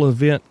special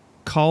event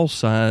call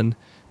sign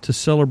to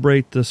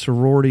celebrate the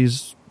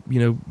sorority's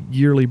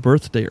yearly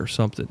birthday or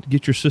something.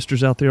 Get your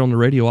sisters out there on the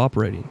radio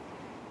operating.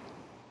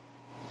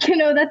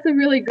 That's a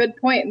really good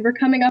point. And we're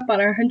coming up on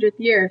our 100th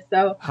year,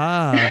 so.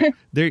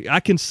 There, I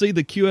can see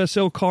the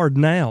QSL card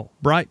now.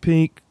 Bright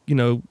pink,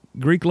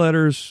 Greek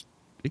letters.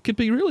 It could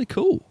be really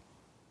cool.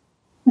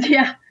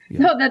 Yeah.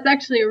 No, that's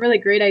actually a really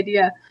great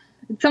idea.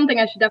 It's something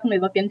I should definitely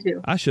look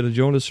into. I should have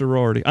joined a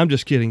sorority. I'm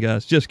just kidding,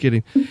 guys. Just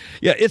kidding.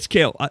 Yeah, it's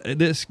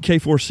this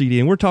K4CD,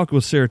 and we're talking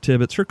with Sarah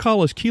Tibbetts. Her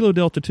call is Kilo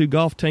Delta 2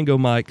 Golf Tango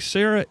Mike.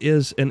 Sarah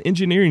is an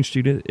engineering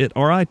student at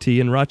RIT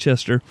in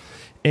Rochester,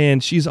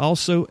 and she's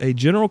also a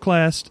general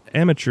class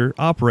amateur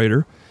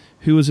operator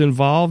who is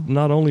involved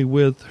not only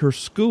with her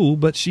school,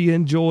 but she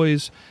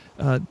enjoys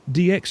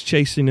DX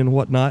chasing and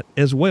whatnot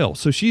as well.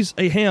 So she's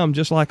a ham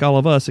just like all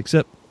of us,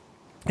 except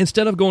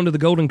instead of going to the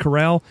Golden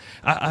Corral,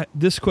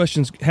 this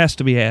question has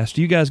to be asked.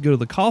 Do you guys go to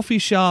the coffee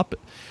shop,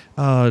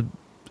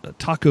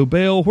 Taco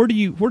Bell? Where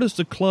does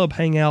the club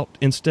hang out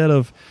instead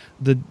of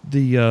the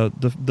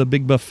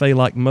big buffet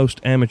like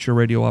most amateur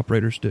radio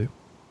operators do?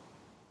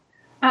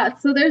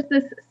 So there's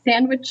this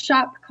sandwich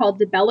shop called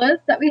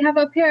DeBella's that we have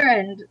up here,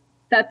 and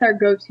that's our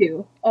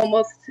go-to.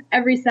 Almost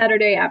every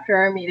Saturday after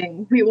our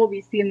meeting, we will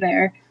be seen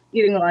there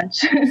eating lunch.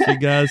 See,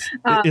 guys,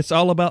 it's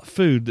all about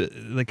food.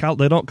 They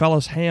don't call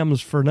us hams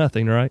for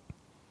nothing, right?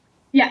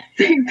 Yes,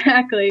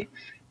 exactly.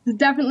 It's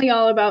definitely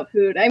all about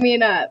food. I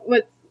mean,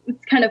 what's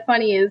kind of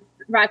funny is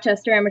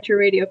Rochester Amateur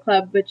Radio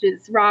Club, which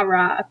is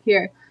rah-rah up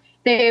here.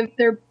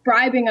 They're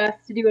bribing us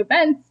to do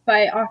events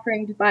by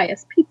offering to buy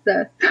us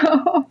pizza.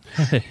 So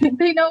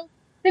they know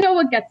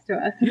what gets to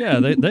us. Yeah,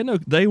 they know.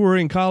 They were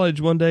in college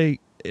one day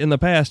in the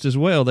past as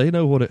well. They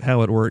know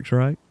how it works,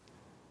 right?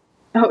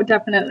 Oh,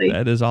 definitely.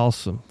 That is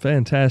awesome.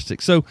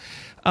 Fantastic. So,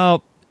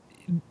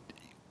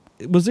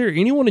 was there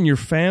anyone in your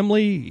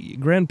family,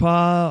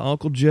 Grandpa,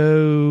 Uncle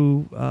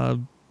Joe,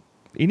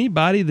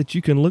 anybody that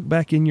you can look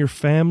back in your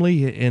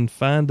family and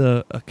find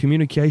a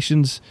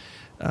communications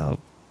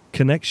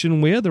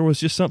connection with, or was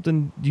just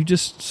something you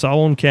just saw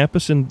on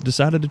campus and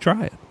decided to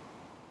try it?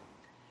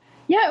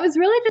 Yeah, it was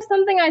really just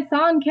something I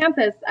saw on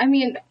campus. I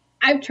mean,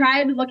 I've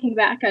tried looking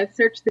back. I've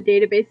searched the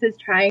databases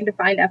trying to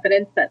find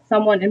evidence that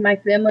someone in my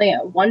family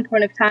at one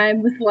point of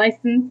time was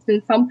licensed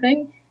in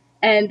something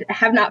and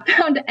have not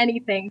found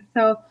anything.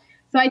 So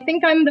I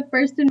think I'm the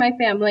first in my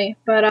family.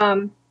 But,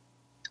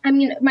 I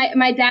mean,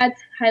 my dad's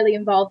highly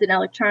involved in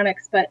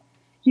electronics, but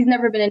he's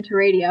never been into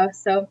radio.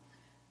 So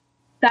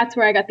that's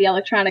where I got the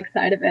electronic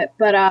side of it.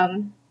 But,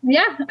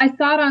 yeah, I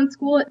saw it on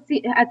school.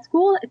 At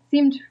school, it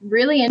seemed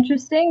really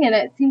interesting, and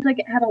it seemed like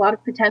it had a lot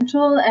of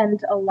potential and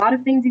a lot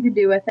of things you could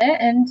do with it.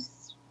 And,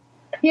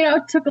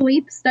 took a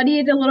leap,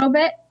 studied a little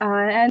bit,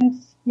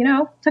 and,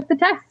 took the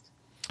test.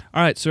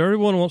 All right, so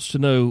everyone wants to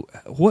know,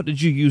 what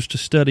did you use to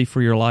study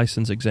for your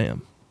license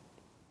exam?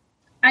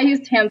 I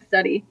used Ham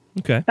Study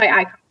by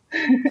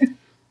ICOM.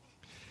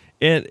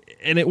 and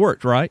it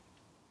worked, right?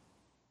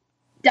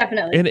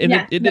 Definitely. And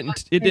yeah. It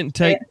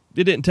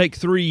didn't take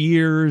 3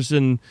 years,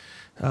 and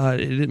it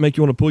didn't make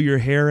you want to pull your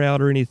hair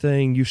out or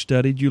anything. You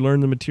studied, you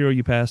learned the material,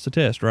 you passed the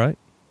test, right?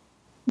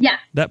 Yeah,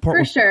 that part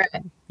for sure.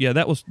 Yeah,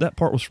 that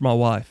part was for my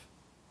wife.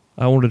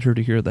 I wanted her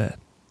to hear that.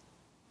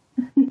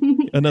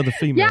 Another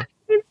female. Yeah,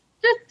 it's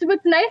just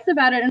what's nice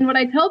about it, and what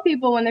I tell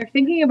people when they're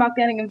thinking about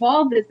getting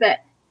involved is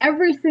that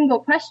every single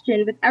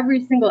question with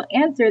every single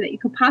answer that you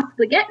could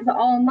possibly get is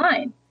all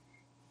online.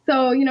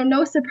 So,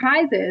 no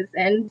surprises,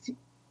 and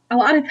a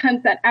lot of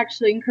times that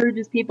actually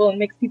encourages people and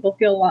makes people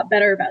feel a lot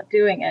better about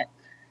doing it.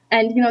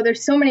 And,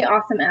 there's so many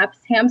awesome apps.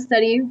 Ham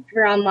Study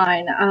for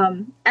online.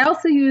 I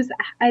also use,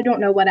 I don't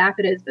know what app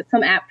it is, but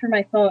some app for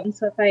my phone.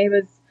 So if I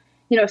was,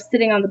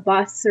 sitting on the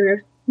bus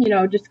or,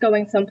 just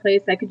going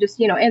someplace, I could just,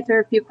 answer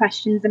a few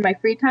questions in my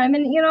free time.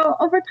 And,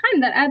 over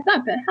time that adds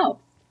up. It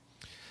helps.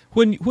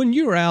 When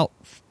you're out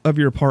of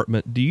your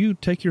apartment, do you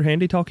take your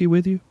handy-talkie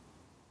with you?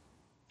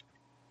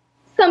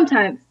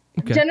 Sometimes.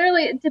 Okay.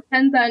 Generally, it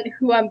depends on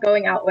who I'm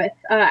going out with.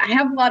 I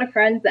have a lot of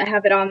friends that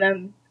have it on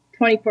them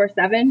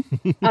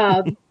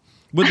 24/7.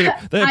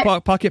 They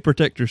have pocket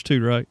protectors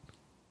too, right?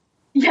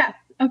 Yes,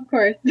 of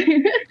course.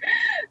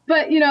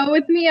 But,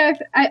 with me,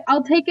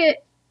 I'll take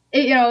it,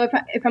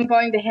 if I'm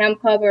going to Ham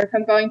Club or if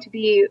I'm going to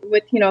be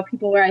with,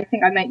 people where I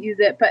think I might use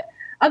it. But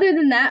other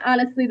than that,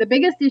 honestly, the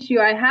biggest issue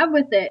I have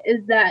with it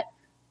is that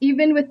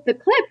even with the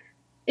clip,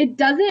 it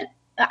doesn't,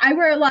 I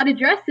wear a lot of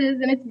dresses,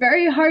 and it's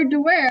very hard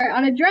to wear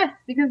on a dress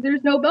because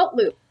there's no belt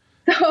loop.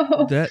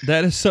 So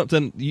that is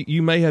something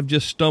you may have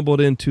just stumbled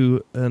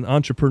into, an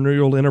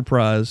entrepreneurial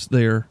enterprise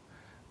there,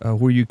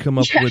 where you come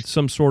up with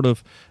some sort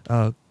of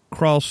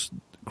cross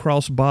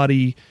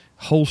body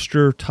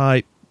holster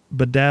type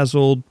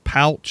bedazzled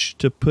pouch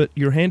to put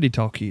your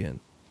handy-talkie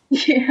in.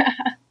 Yeah.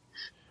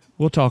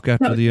 We'll talk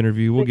after the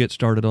interview. We'll get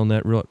started on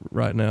that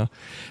right now.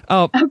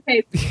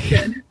 Okay,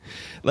 good.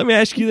 Let me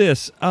ask you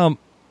this.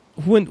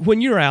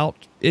 When you're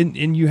out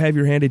and you have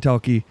your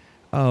handy-talkie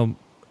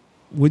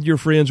with your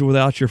friends or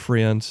without your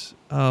friends,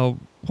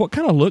 what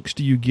kind of looks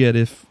do you get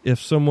if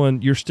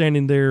someone, you're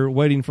standing there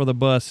waiting for the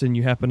bus and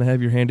you happen to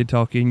have your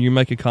handy-talkie and you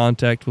make a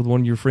contact with one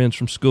of your friends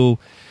from school?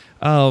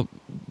 Do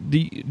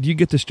you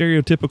get the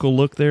stereotypical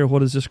look there?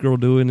 What is this girl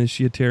doing? Is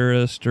she a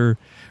terrorist, or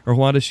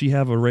why does she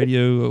have a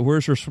radio?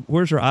 Where's her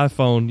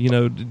iPhone?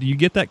 Do you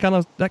get that kind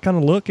of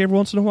look every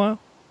once in a while?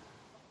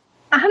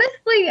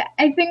 Honestly,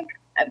 I think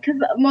because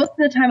most of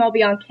the time I'll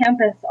be on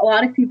campus, a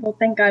lot of people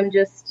think I'm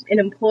just an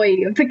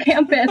employee of the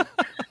campus.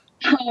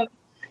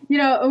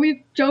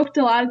 We've joked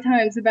a lot of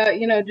times about,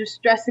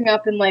 just dressing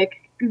up in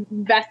like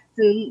vests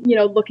and,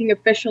 looking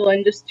official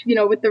and just,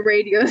 with the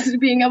radios,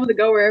 being able to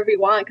go wherever you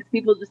want because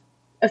people just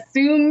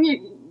assume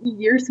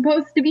you're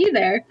supposed to be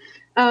there.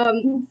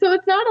 So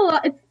it's not a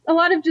lot. It's a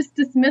lot of just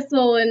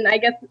dismissal and I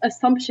guess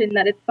assumption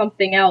that it's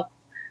something else.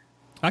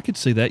 I could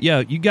see that. Yeah,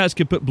 you guys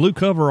could put blue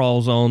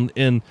coveralls on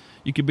and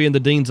you could be in the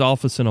dean's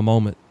office in a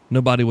moment.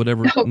 Nobody would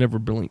never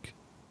blink.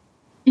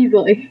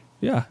 Easily.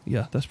 Yeah,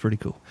 that's pretty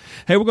cool.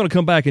 Hey, we're going to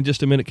come back in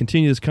just a minute,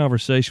 continue this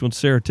conversation with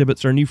Sarah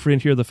Tibbetts, our new friend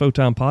here at the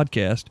Photime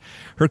Podcast.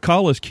 Her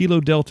call is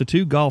Kilo Delta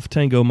 2 Golf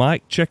Tango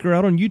Mike. Check her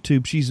out on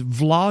YouTube. She's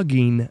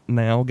vlogging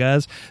now,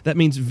 guys. That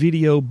means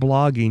video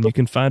blogging. You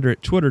can find her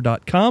at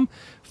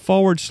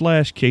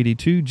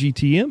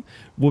twitter.com/KD2GTM.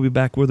 We'll be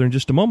back with her in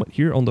just a moment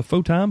here on the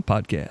Photime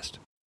Podcast.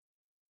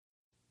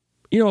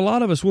 A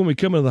lot of us, when we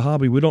come into the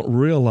hobby, we don't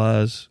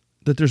realize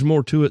that there's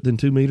more to it than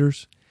 2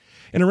 meters.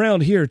 And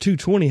around here,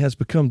 220 has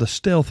become the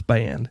stealth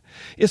band.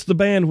 It's the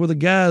band where the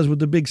guys with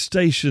the big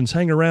stations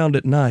hang around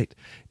at night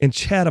and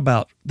chat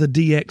about the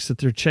DX that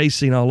they're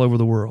chasing all over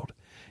the world.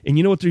 And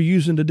you know what they're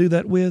using to do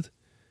that with?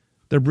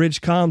 Their Bridge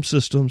Comm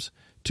Systems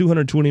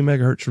 220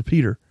 megahertz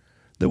repeater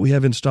that we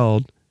have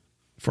installed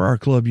for our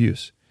club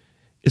use.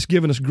 It's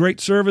given us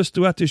great service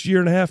throughout this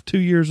 1.5 years, 2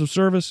 years of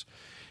service.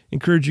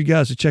 Encourage you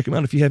guys to check them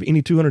out. If you have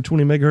any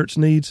 220 megahertz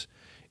needs,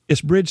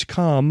 it's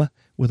Bridgecom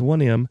with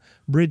one M,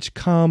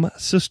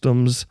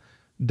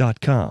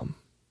 bridgecomsystems.com.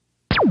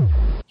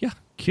 Yeah,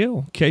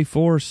 kill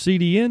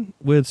K4CDN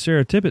with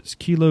Sarah Tippett,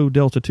 Kilo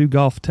Delta 2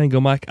 Golf Tango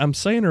Mike. I'm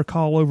saying her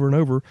call over and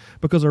over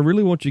because I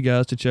really want you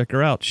guys to check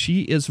her out.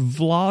 She is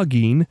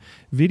vlogging,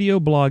 video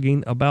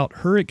blogging about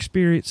her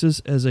experiences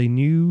as a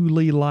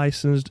newly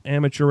licensed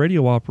amateur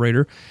radio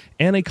operator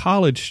and a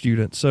college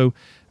student. So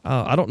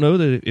I don't know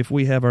that if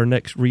we have our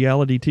next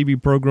reality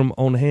TV program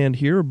on hand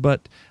here,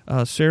 but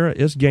Sarah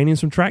is gaining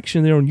some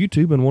traction there on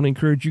YouTube and want to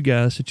encourage you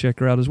guys to check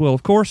her out as well.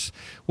 Of course,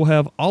 we'll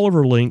have all of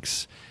her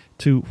links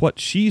to what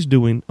she's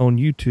doing on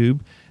YouTube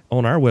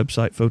on our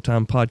website,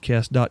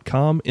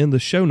 photimepodcast.com, in the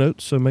show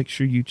notes, so make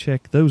sure you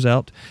check those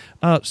out.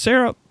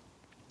 Sarah,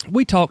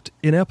 we talked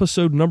in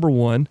episode number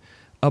 1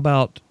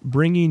 about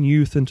bringing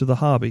youth into the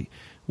hobby.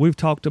 We've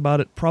talked about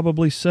it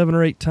probably 7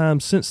 or 8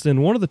 times since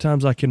then. One of the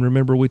times I can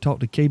remember, we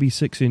talked to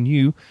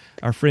KB6NU,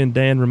 our friend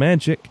Dan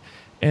Romanchik,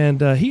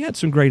 and he had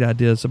some great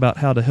ideas about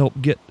how to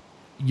help get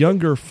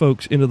younger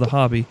folks into the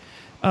hobby.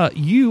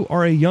 You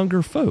are a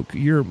younger folk.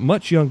 You're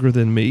much younger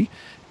than me,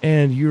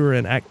 and you're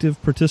an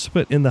active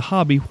participant in the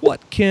hobby.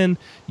 What can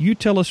you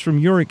tell us from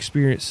your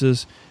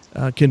experiences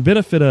can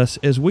benefit us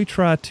as we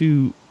try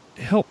to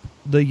help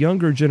the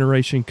younger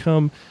generation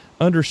come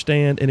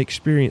understand and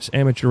experience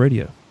amateur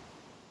radio?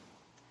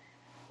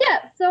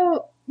 Yeah,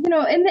 so,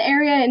 in the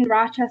area in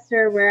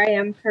Rochester where I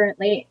am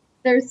currently,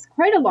 there's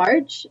quite a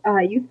large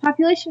youth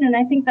population, and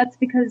I think that's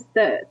because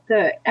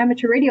the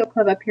amateur radio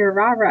club up here,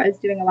 RARA, is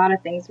doing a lot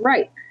of things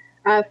right.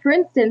 For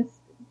instance,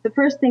 the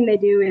first thing they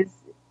do is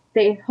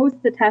they host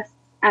the tests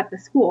at the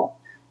school,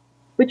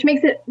 which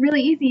makes it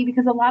really easy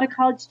because a lot of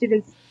college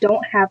students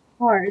don't have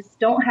cars,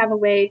 don't have a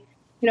way,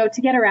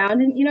 to get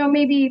around. And,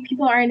 maybe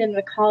people aren't in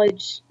the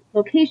college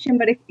location,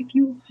 but if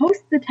you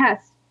host the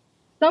test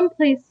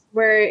someplace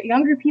where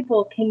younger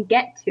people can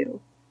get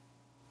to,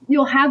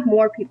 you'll have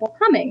more people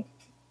coming.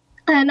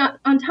 And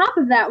on top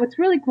of that, what's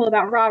really cool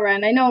about RARA,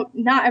 and I know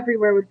not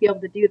everywhere would be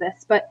able to do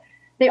this, but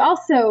they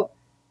host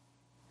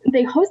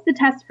the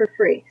test for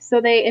free.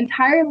 So they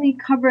entirely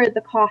cover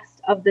the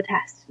cost of the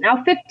test.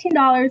 Now,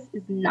 $15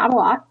 is not a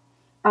lot.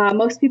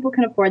 Most people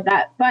can afford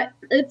that, but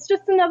it's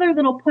just another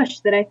little push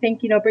that I think,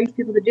 brings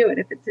people to do it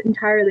if it's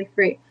entirely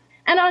free.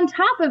 And on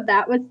top of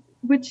that, what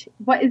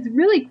is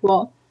really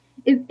cool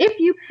is if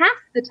you pass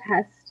the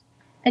test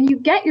and you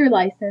get your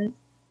license,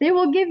 they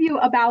will give you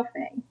a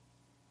Baofeng.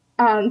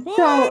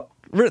 So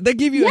they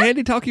give you a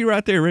handy talkie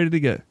right there, ready to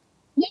go.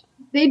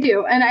 They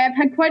do. And I have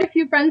had quite a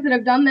few friends that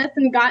have done this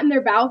and gotten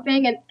their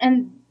Baofeng,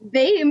 and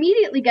they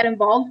immediately get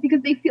involved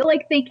because they feel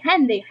like they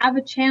can. They have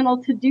a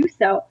channel to do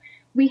so.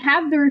 We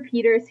have the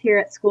repeaters here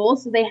at school,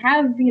 so they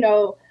have,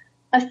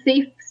 a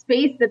safe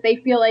space that they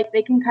feel like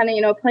they can kind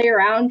of, play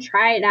around,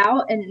 try it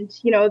out. And,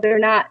 they're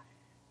not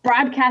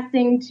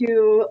broadcasting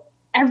to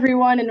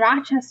everyone in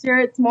Rochester.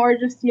 It's more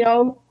just,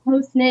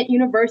 close-knit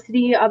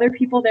university, other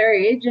people their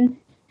age. And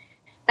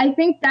I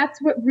think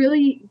that's what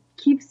really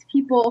keeps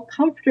people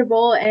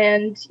comfortable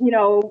and,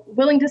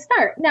 willing to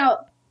start.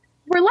 Now,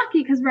 we're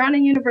lucky because we're on a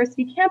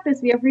university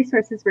campus. We have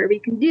resources where we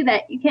can do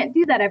that. You can't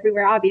do that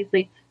everywhere,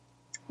 obviously.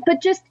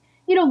 But just,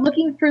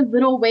 looking for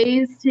little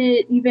ways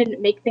to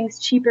even make things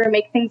cheaper,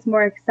 make things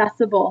more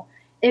accessible,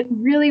 it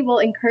really will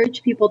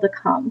encourage people to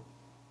come.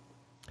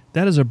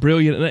 That is a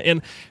brilliant,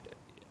 and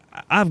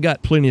I've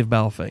got plenty of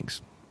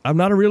Baofengs. I'm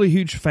not a really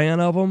huge fan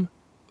of them,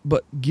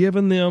 but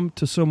giving them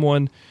to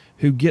someone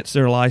who gets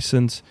their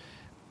license,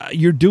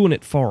 you're doing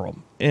it for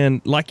them.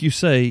 And like you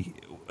say,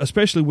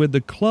 especially with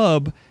the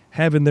club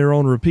having their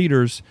own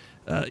repeaters,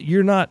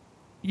 you're not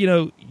a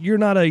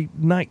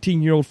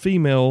 19-year-old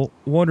female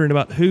wondering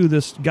about who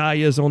this guy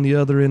is on the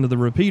other end of the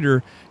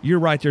repeater. You're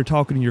right there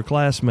talking to your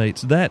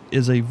classmates. That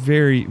is a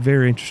very,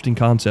 very interesting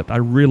concept. I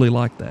really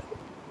like that.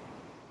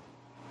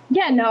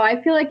 Yeah, no,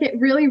 I feel like it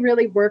really,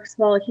 really works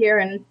well here.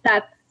 And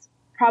that's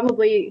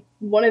probably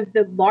one of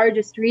the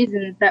largest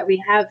reasons that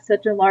we have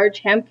such a large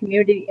ham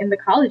community in the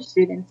college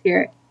students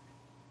here.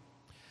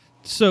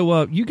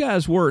 So you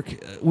guys work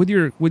with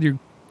your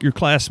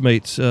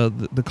classmates,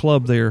 the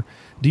club there.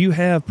 Do you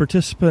have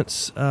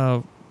participants,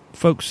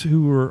 folks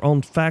who are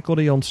on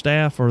faculty, on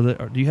staff,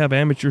 or do you have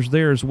amateurs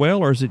there as well,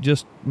 or is it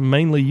just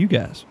mainly you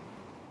guys?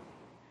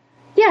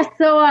 Yeah,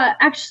 so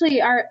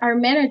actually our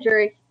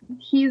manager,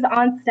 he's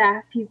on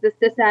staff. He's the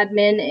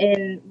sysadmin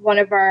in one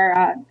of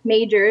our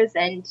majors,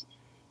 and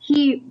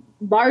he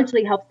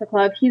largely helps the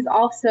club. He's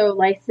also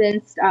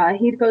licensed.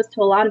 He goes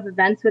to a lot of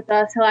events with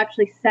us. He'll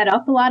actually set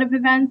up a lot of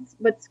events.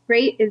 What's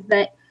great is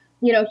that,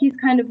 he's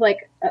kind of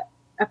like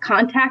a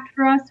contact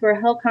for us, where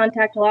he'll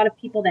contact a lot of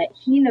people that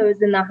he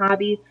knows in the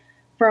hobby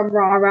from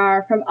RARA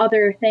or from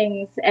other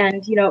things,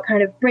 and,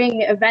 kind of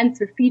bring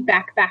events or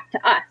feedback back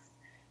to us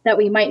that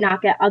we might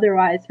not get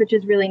otherwise, which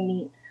is really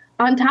neat.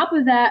 On top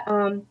of that,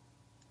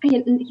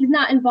 he's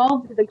not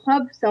involved with the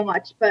club so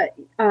much, but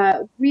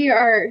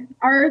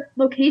our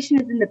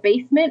location is in the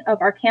basement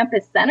of our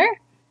campus center.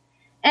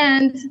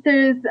 And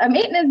there's a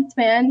maintenance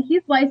man.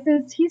 He's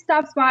licensed. He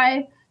stops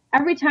by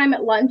every time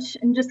at lunch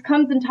and just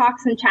comes and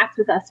talks and chats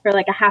with us for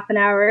like a half an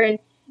hour. And,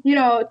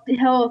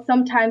 he'll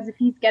sometimes, if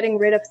he's getting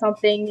rid of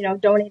something,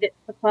 donate it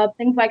to the club,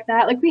 things like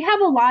that. Like, we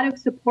have a lot of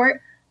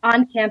support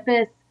on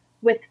campus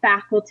with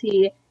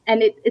faculty,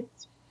 and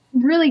it's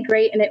really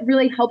great, and it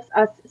really helps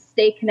us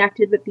stay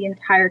connected with the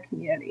entire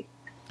community.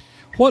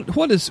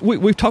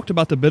 We've talked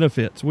about the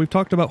benefits. We've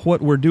talked about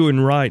what we're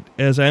doing right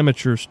as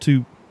amateurs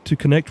to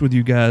connect with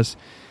you guys.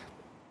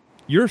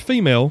 You're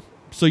female,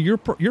 so your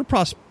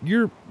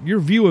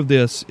view of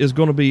this is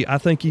going to be, I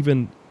think,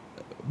 even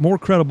more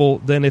credible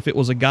than if it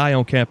was a guy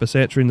on campus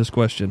answering this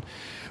question.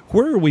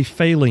 Where are we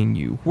failing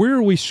you? Where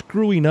are we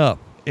screwing up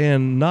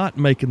and not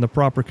making the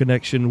proper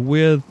connection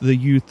with the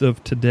youth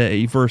of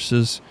today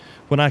versus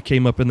when I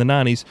came up in the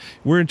 90s?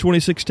 We're in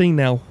 2016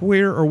 now.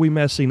 Where are we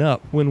messing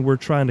up when we're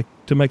trying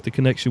to make the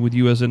connection with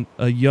you as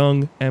a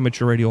young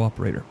amateur radio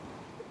operator?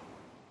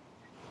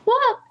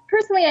 Well,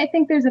 personally, I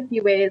think there's a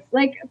few ways.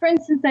 Like, for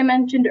instance, I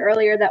mentioned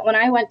earlier that when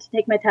I went to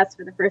take my test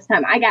for the first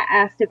time, I got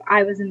asked if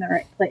I was in the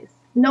right place.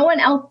 No one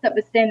else that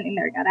was standing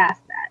there got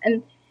asked that.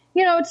 And,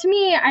 to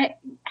me,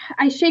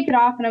 I shake it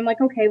off and I'm like,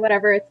 okay,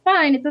 whatever, it's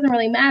fine. It doesn't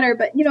really matter.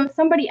 But,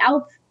 somebody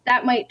else,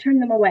 that might turn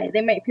them away.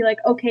 They might be like,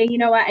 okay, you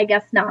know what, I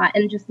guess not,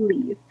 and just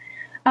leave.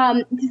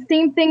 The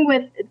same thing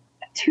with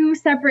 2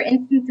 separate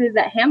instances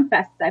at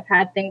Hamfest. I've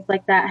had things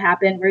like that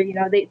happen where,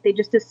 they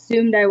just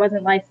assumed I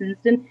wasn't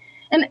licensed. And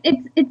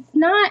it's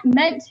not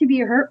meant to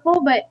be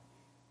hurtful, but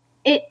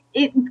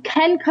it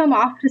can come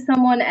off to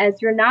someone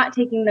as you're not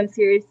taking them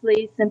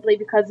seriously simply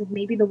because of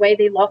maybe the way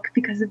they look,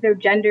 because of their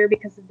gender,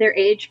 because of their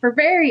age, for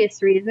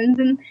various reasons.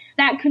 And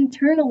that can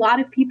turn a lot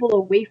of people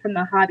away from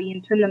the hobby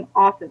and turn them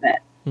off of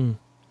it.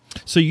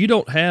 So you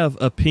don't have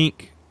a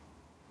pink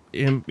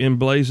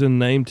emblazoned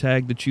name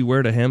tag that you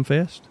wear to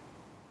Hamfest?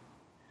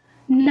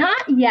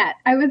 Not yet.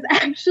 I was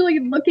actually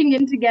looking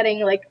into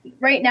getting, like,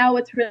 right now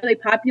what's really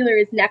popular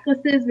is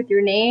necklaces with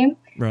your name.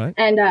 Right.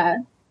 And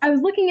I was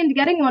looking into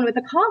getting one with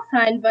a call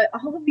sign, but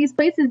all of these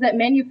places that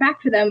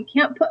manufacture them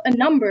can't put a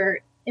number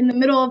in the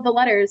middle of the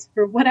letters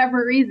for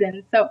whatever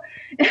reason. So, all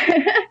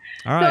right.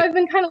 So I've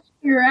been kind of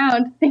looking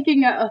around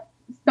thinking of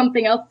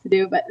something else to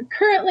do, but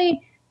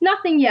currently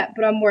nothing yet,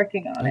 but I'm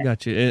working on it. I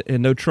got you.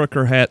 And no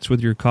trucker hats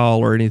with your call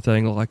or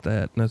anything like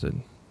that?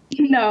 Nothing?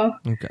 No.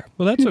 Okay.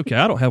 Well, that's okay.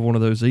 I don't have one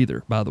of those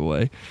either, by the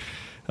way.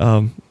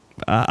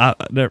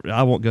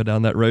 I won't go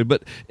down that road,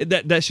 but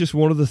that's just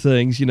one of the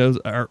things,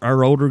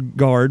 our older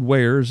guard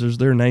wears. There's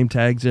their name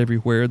tags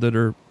everywhere that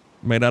are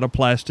made out of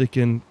plastic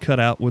and cut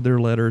out with their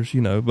letters,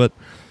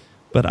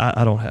 but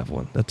I don't have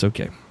one. That's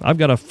okay. I've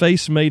got a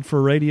face made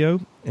for radio,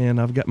 and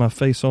I've got my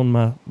face on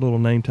my little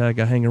name tag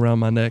I hang around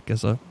my neck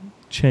as a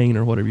chain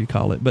or whatever you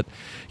call it. But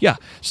yeah,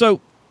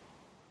 so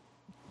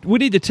we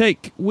need to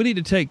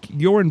take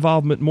your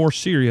involvement more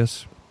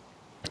serious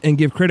and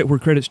give credit where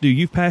credit's due.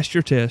 You've passed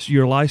your test.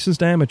 You're a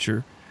licensed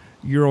amateur.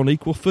 You're on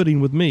equal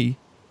footing with me.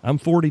 I'm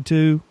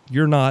 42.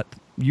 You're not.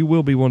 You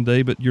will be one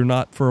day, but you're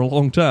not for a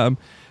long time.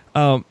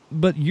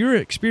 But you're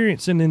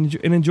experiencing and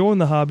enjoying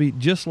the hobby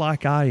just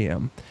like I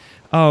am.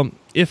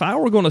 If I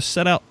were going to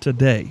set out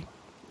today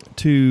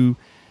to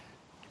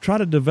try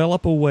to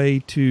develop a way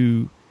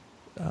to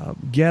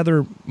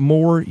gather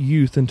more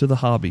youth into the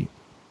hobby,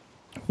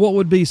 what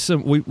would be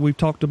some, we've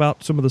talked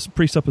about some of the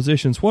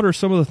presuppositions. What are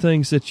some of the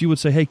things that you would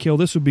say, hey, Kel,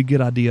 this would be a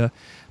good idea.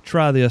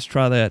 Try this,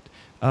 try that.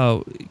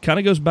 It kind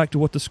of goes back to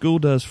what the school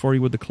does for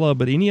you with the club,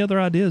 but any other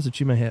ideas that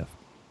you may have?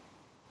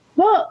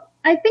 Well,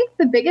 I think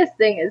the biggest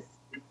thing is,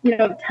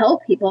 tell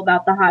people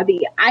about the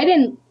hobby. I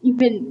didn't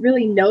even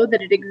really know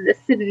that it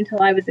existed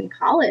until I was in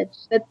college.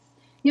 That's,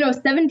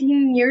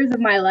 17 years of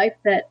my life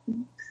that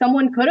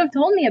someone could have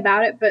told me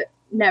about it, but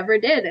never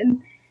did.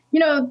 And,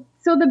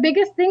 so the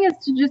biggest thing is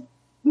to just,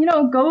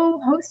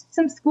 go host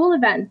some school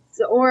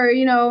events or,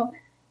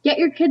 get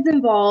your kids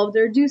involved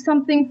or do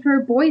something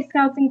for Boy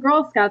Scouts and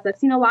Girl Scouts. I've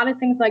seen a lot of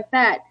things like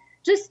that.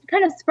 Just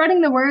kind of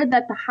spreading the word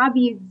that the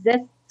hobby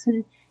exists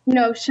and,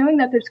 showing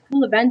that there's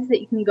cool events that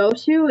you can go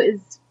to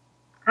is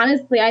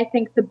honestly, I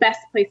think, the best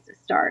place to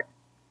start.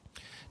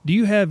 Do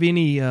you have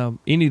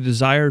any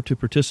desire to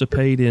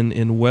participate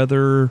in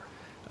weather,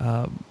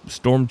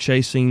 storm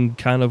chasing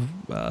kind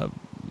of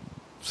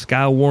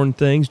sky-worn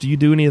things? Do you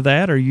do any of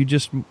that, or are you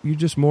just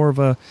more of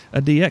a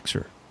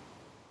DXer?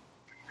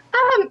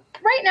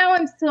 Right now,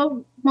 I'm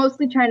still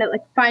mostly trying to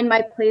find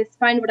my place,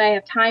 find what I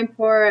have time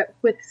for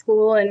with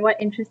school and what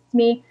interests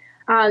me.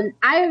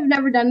 I've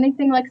never done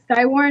anything like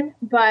Skywarn,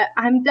 but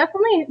I'm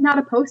definitely not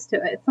opposed to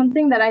it. It's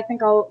something that I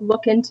think I'll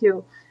look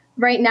into.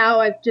 Right now,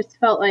 I've just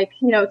felt like,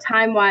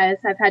 time-wise,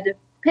 I've had to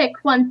pick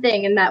one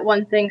thing, and that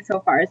one thing so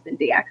far has been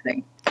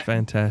DXing.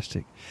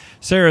 Fantastic.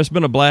 Sarah, it's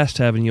been a blast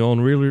having you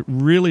on. Really,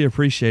 really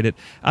appreciate it.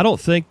 I don't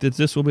think that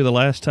this will be the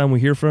last time we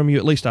hear from you.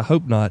 At least I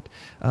hope not.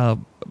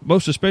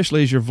 Most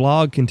especially as your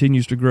vlog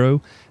continues to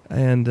grow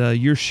and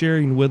you're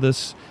sharing with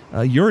us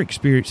your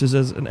experiences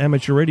as an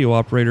amateur radio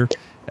operator,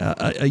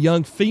 a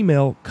young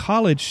female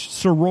college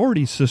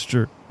sorority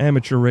sister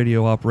amateur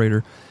radio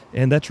operator.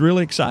 And that's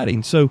really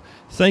exciting. So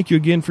thank you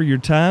again for your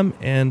time,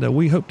 and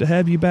we hope to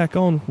have you back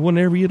on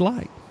whenever you'd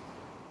like.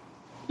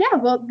 Yeah,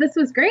 well, this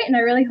was great, and I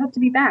really hope to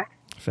be back.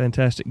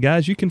 Fantastic.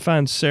 Guys, you can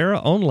find Sarah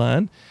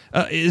online.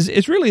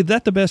 Is really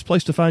that the best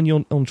place to find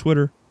you on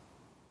Twitter?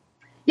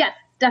 Yes,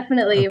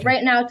 definitely. Okay.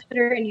 Right now,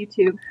 Twitter and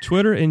YouTube.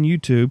 Twitter and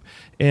YouTube,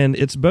 and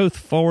it's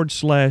both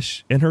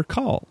 / and her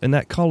call, and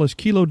that call is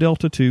Kilo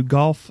Delta 2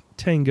 Golf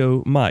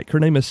Tango Mike.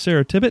 Her name is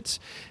Sarah Tibbetts,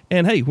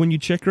 and hey, when you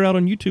check her out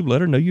on YouTube, let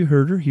her know you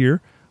heard her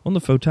here on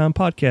the Photime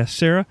Podcast.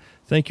 Sarah,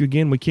 thank you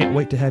again. We can't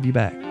wait to have you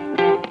back.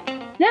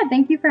 Yeah,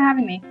 thank you for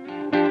having me.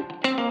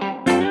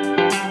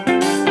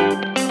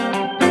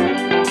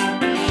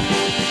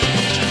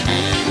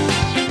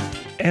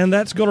 And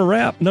that's going to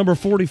wrap number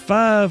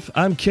 45.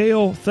 I'm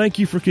Cale. Thank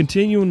you for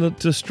continuing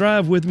to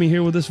strive with me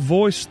here with this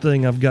voice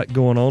thing I've got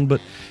going on. But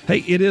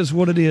hey, it is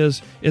what it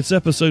is. It's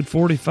episode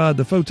 45,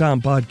 the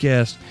Photime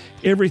Podcast.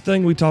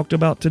 Everything we talked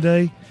about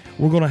today,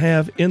 we're going to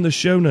have in the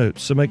show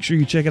notes. So make sure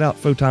you check it out,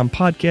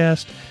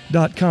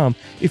 photimepodcast.com.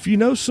 If you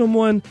know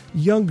someone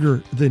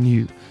younger than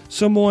you,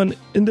 someone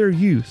in their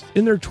youth,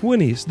 in their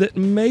 20s that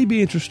may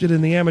be interested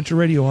in the amateur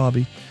radio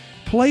hobby,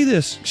 play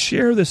this,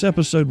 share this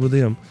episode with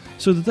them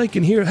so that they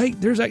can hear, hey,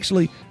 there's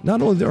actually,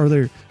 not only are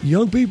there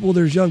young people,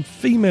 there's young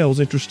females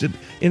interested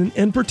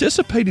in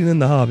participating in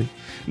the hobby.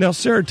 Now,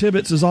 Sarah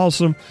Tibbetts is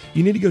awesome.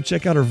 You need to go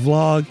check out her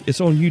vlog. It's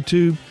on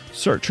YouTube.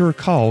 Search her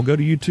call. Go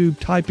to YouTube,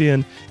 type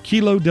in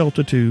Kilo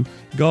Delta 2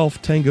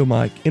 Golf Tango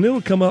Mike, and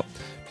it'll come up,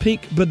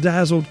 pink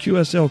bedazzled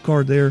QSL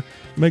card there.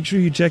 Make sure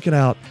you check it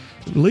out.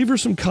 Leave her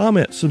some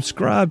comments.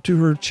 Subscribe to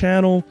her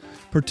channel.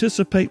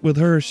 Participate with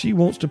her. She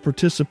wants to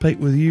participate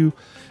with you.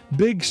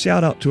 Big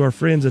shout out to our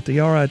friends at the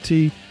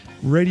RIT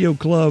Radio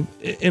Club,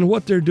 and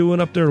what they're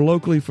doing up there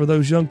locally for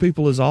those young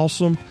people is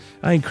awesome.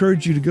 I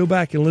encourage you to go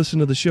back and listen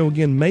to the show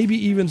again, maybe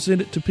even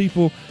send it to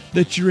people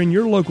that you're in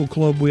your local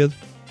club with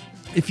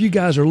if you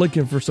guys are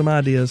looking for some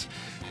ideas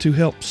to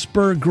help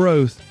spur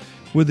growth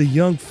with the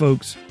young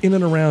folks in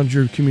and around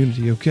your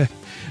community, okay?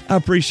 I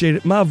appreciate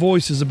it. My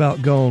voice is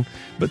about gone,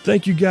 but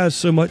thank you guys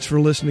so much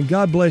for listening.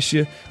 God bless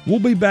you. We'll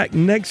be back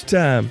next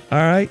time, all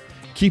right?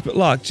 Keep it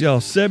locked,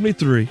 y'all.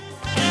 73.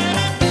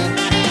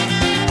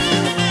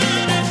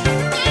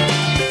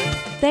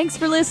 Thanks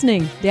for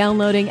listening,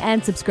 downloading,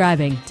 and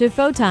subscribing to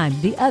Photime,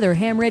 the other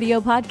ham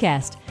radio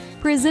podcast,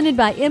 presented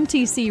by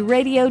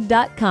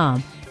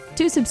mtcradio.com.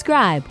 To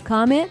subscribe,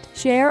 comment,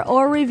 share,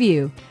 or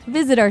review,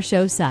 visit our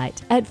show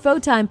site at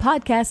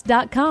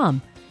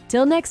photimepodcast.com.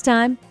 Till next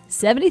time,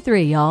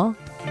 73, y'all.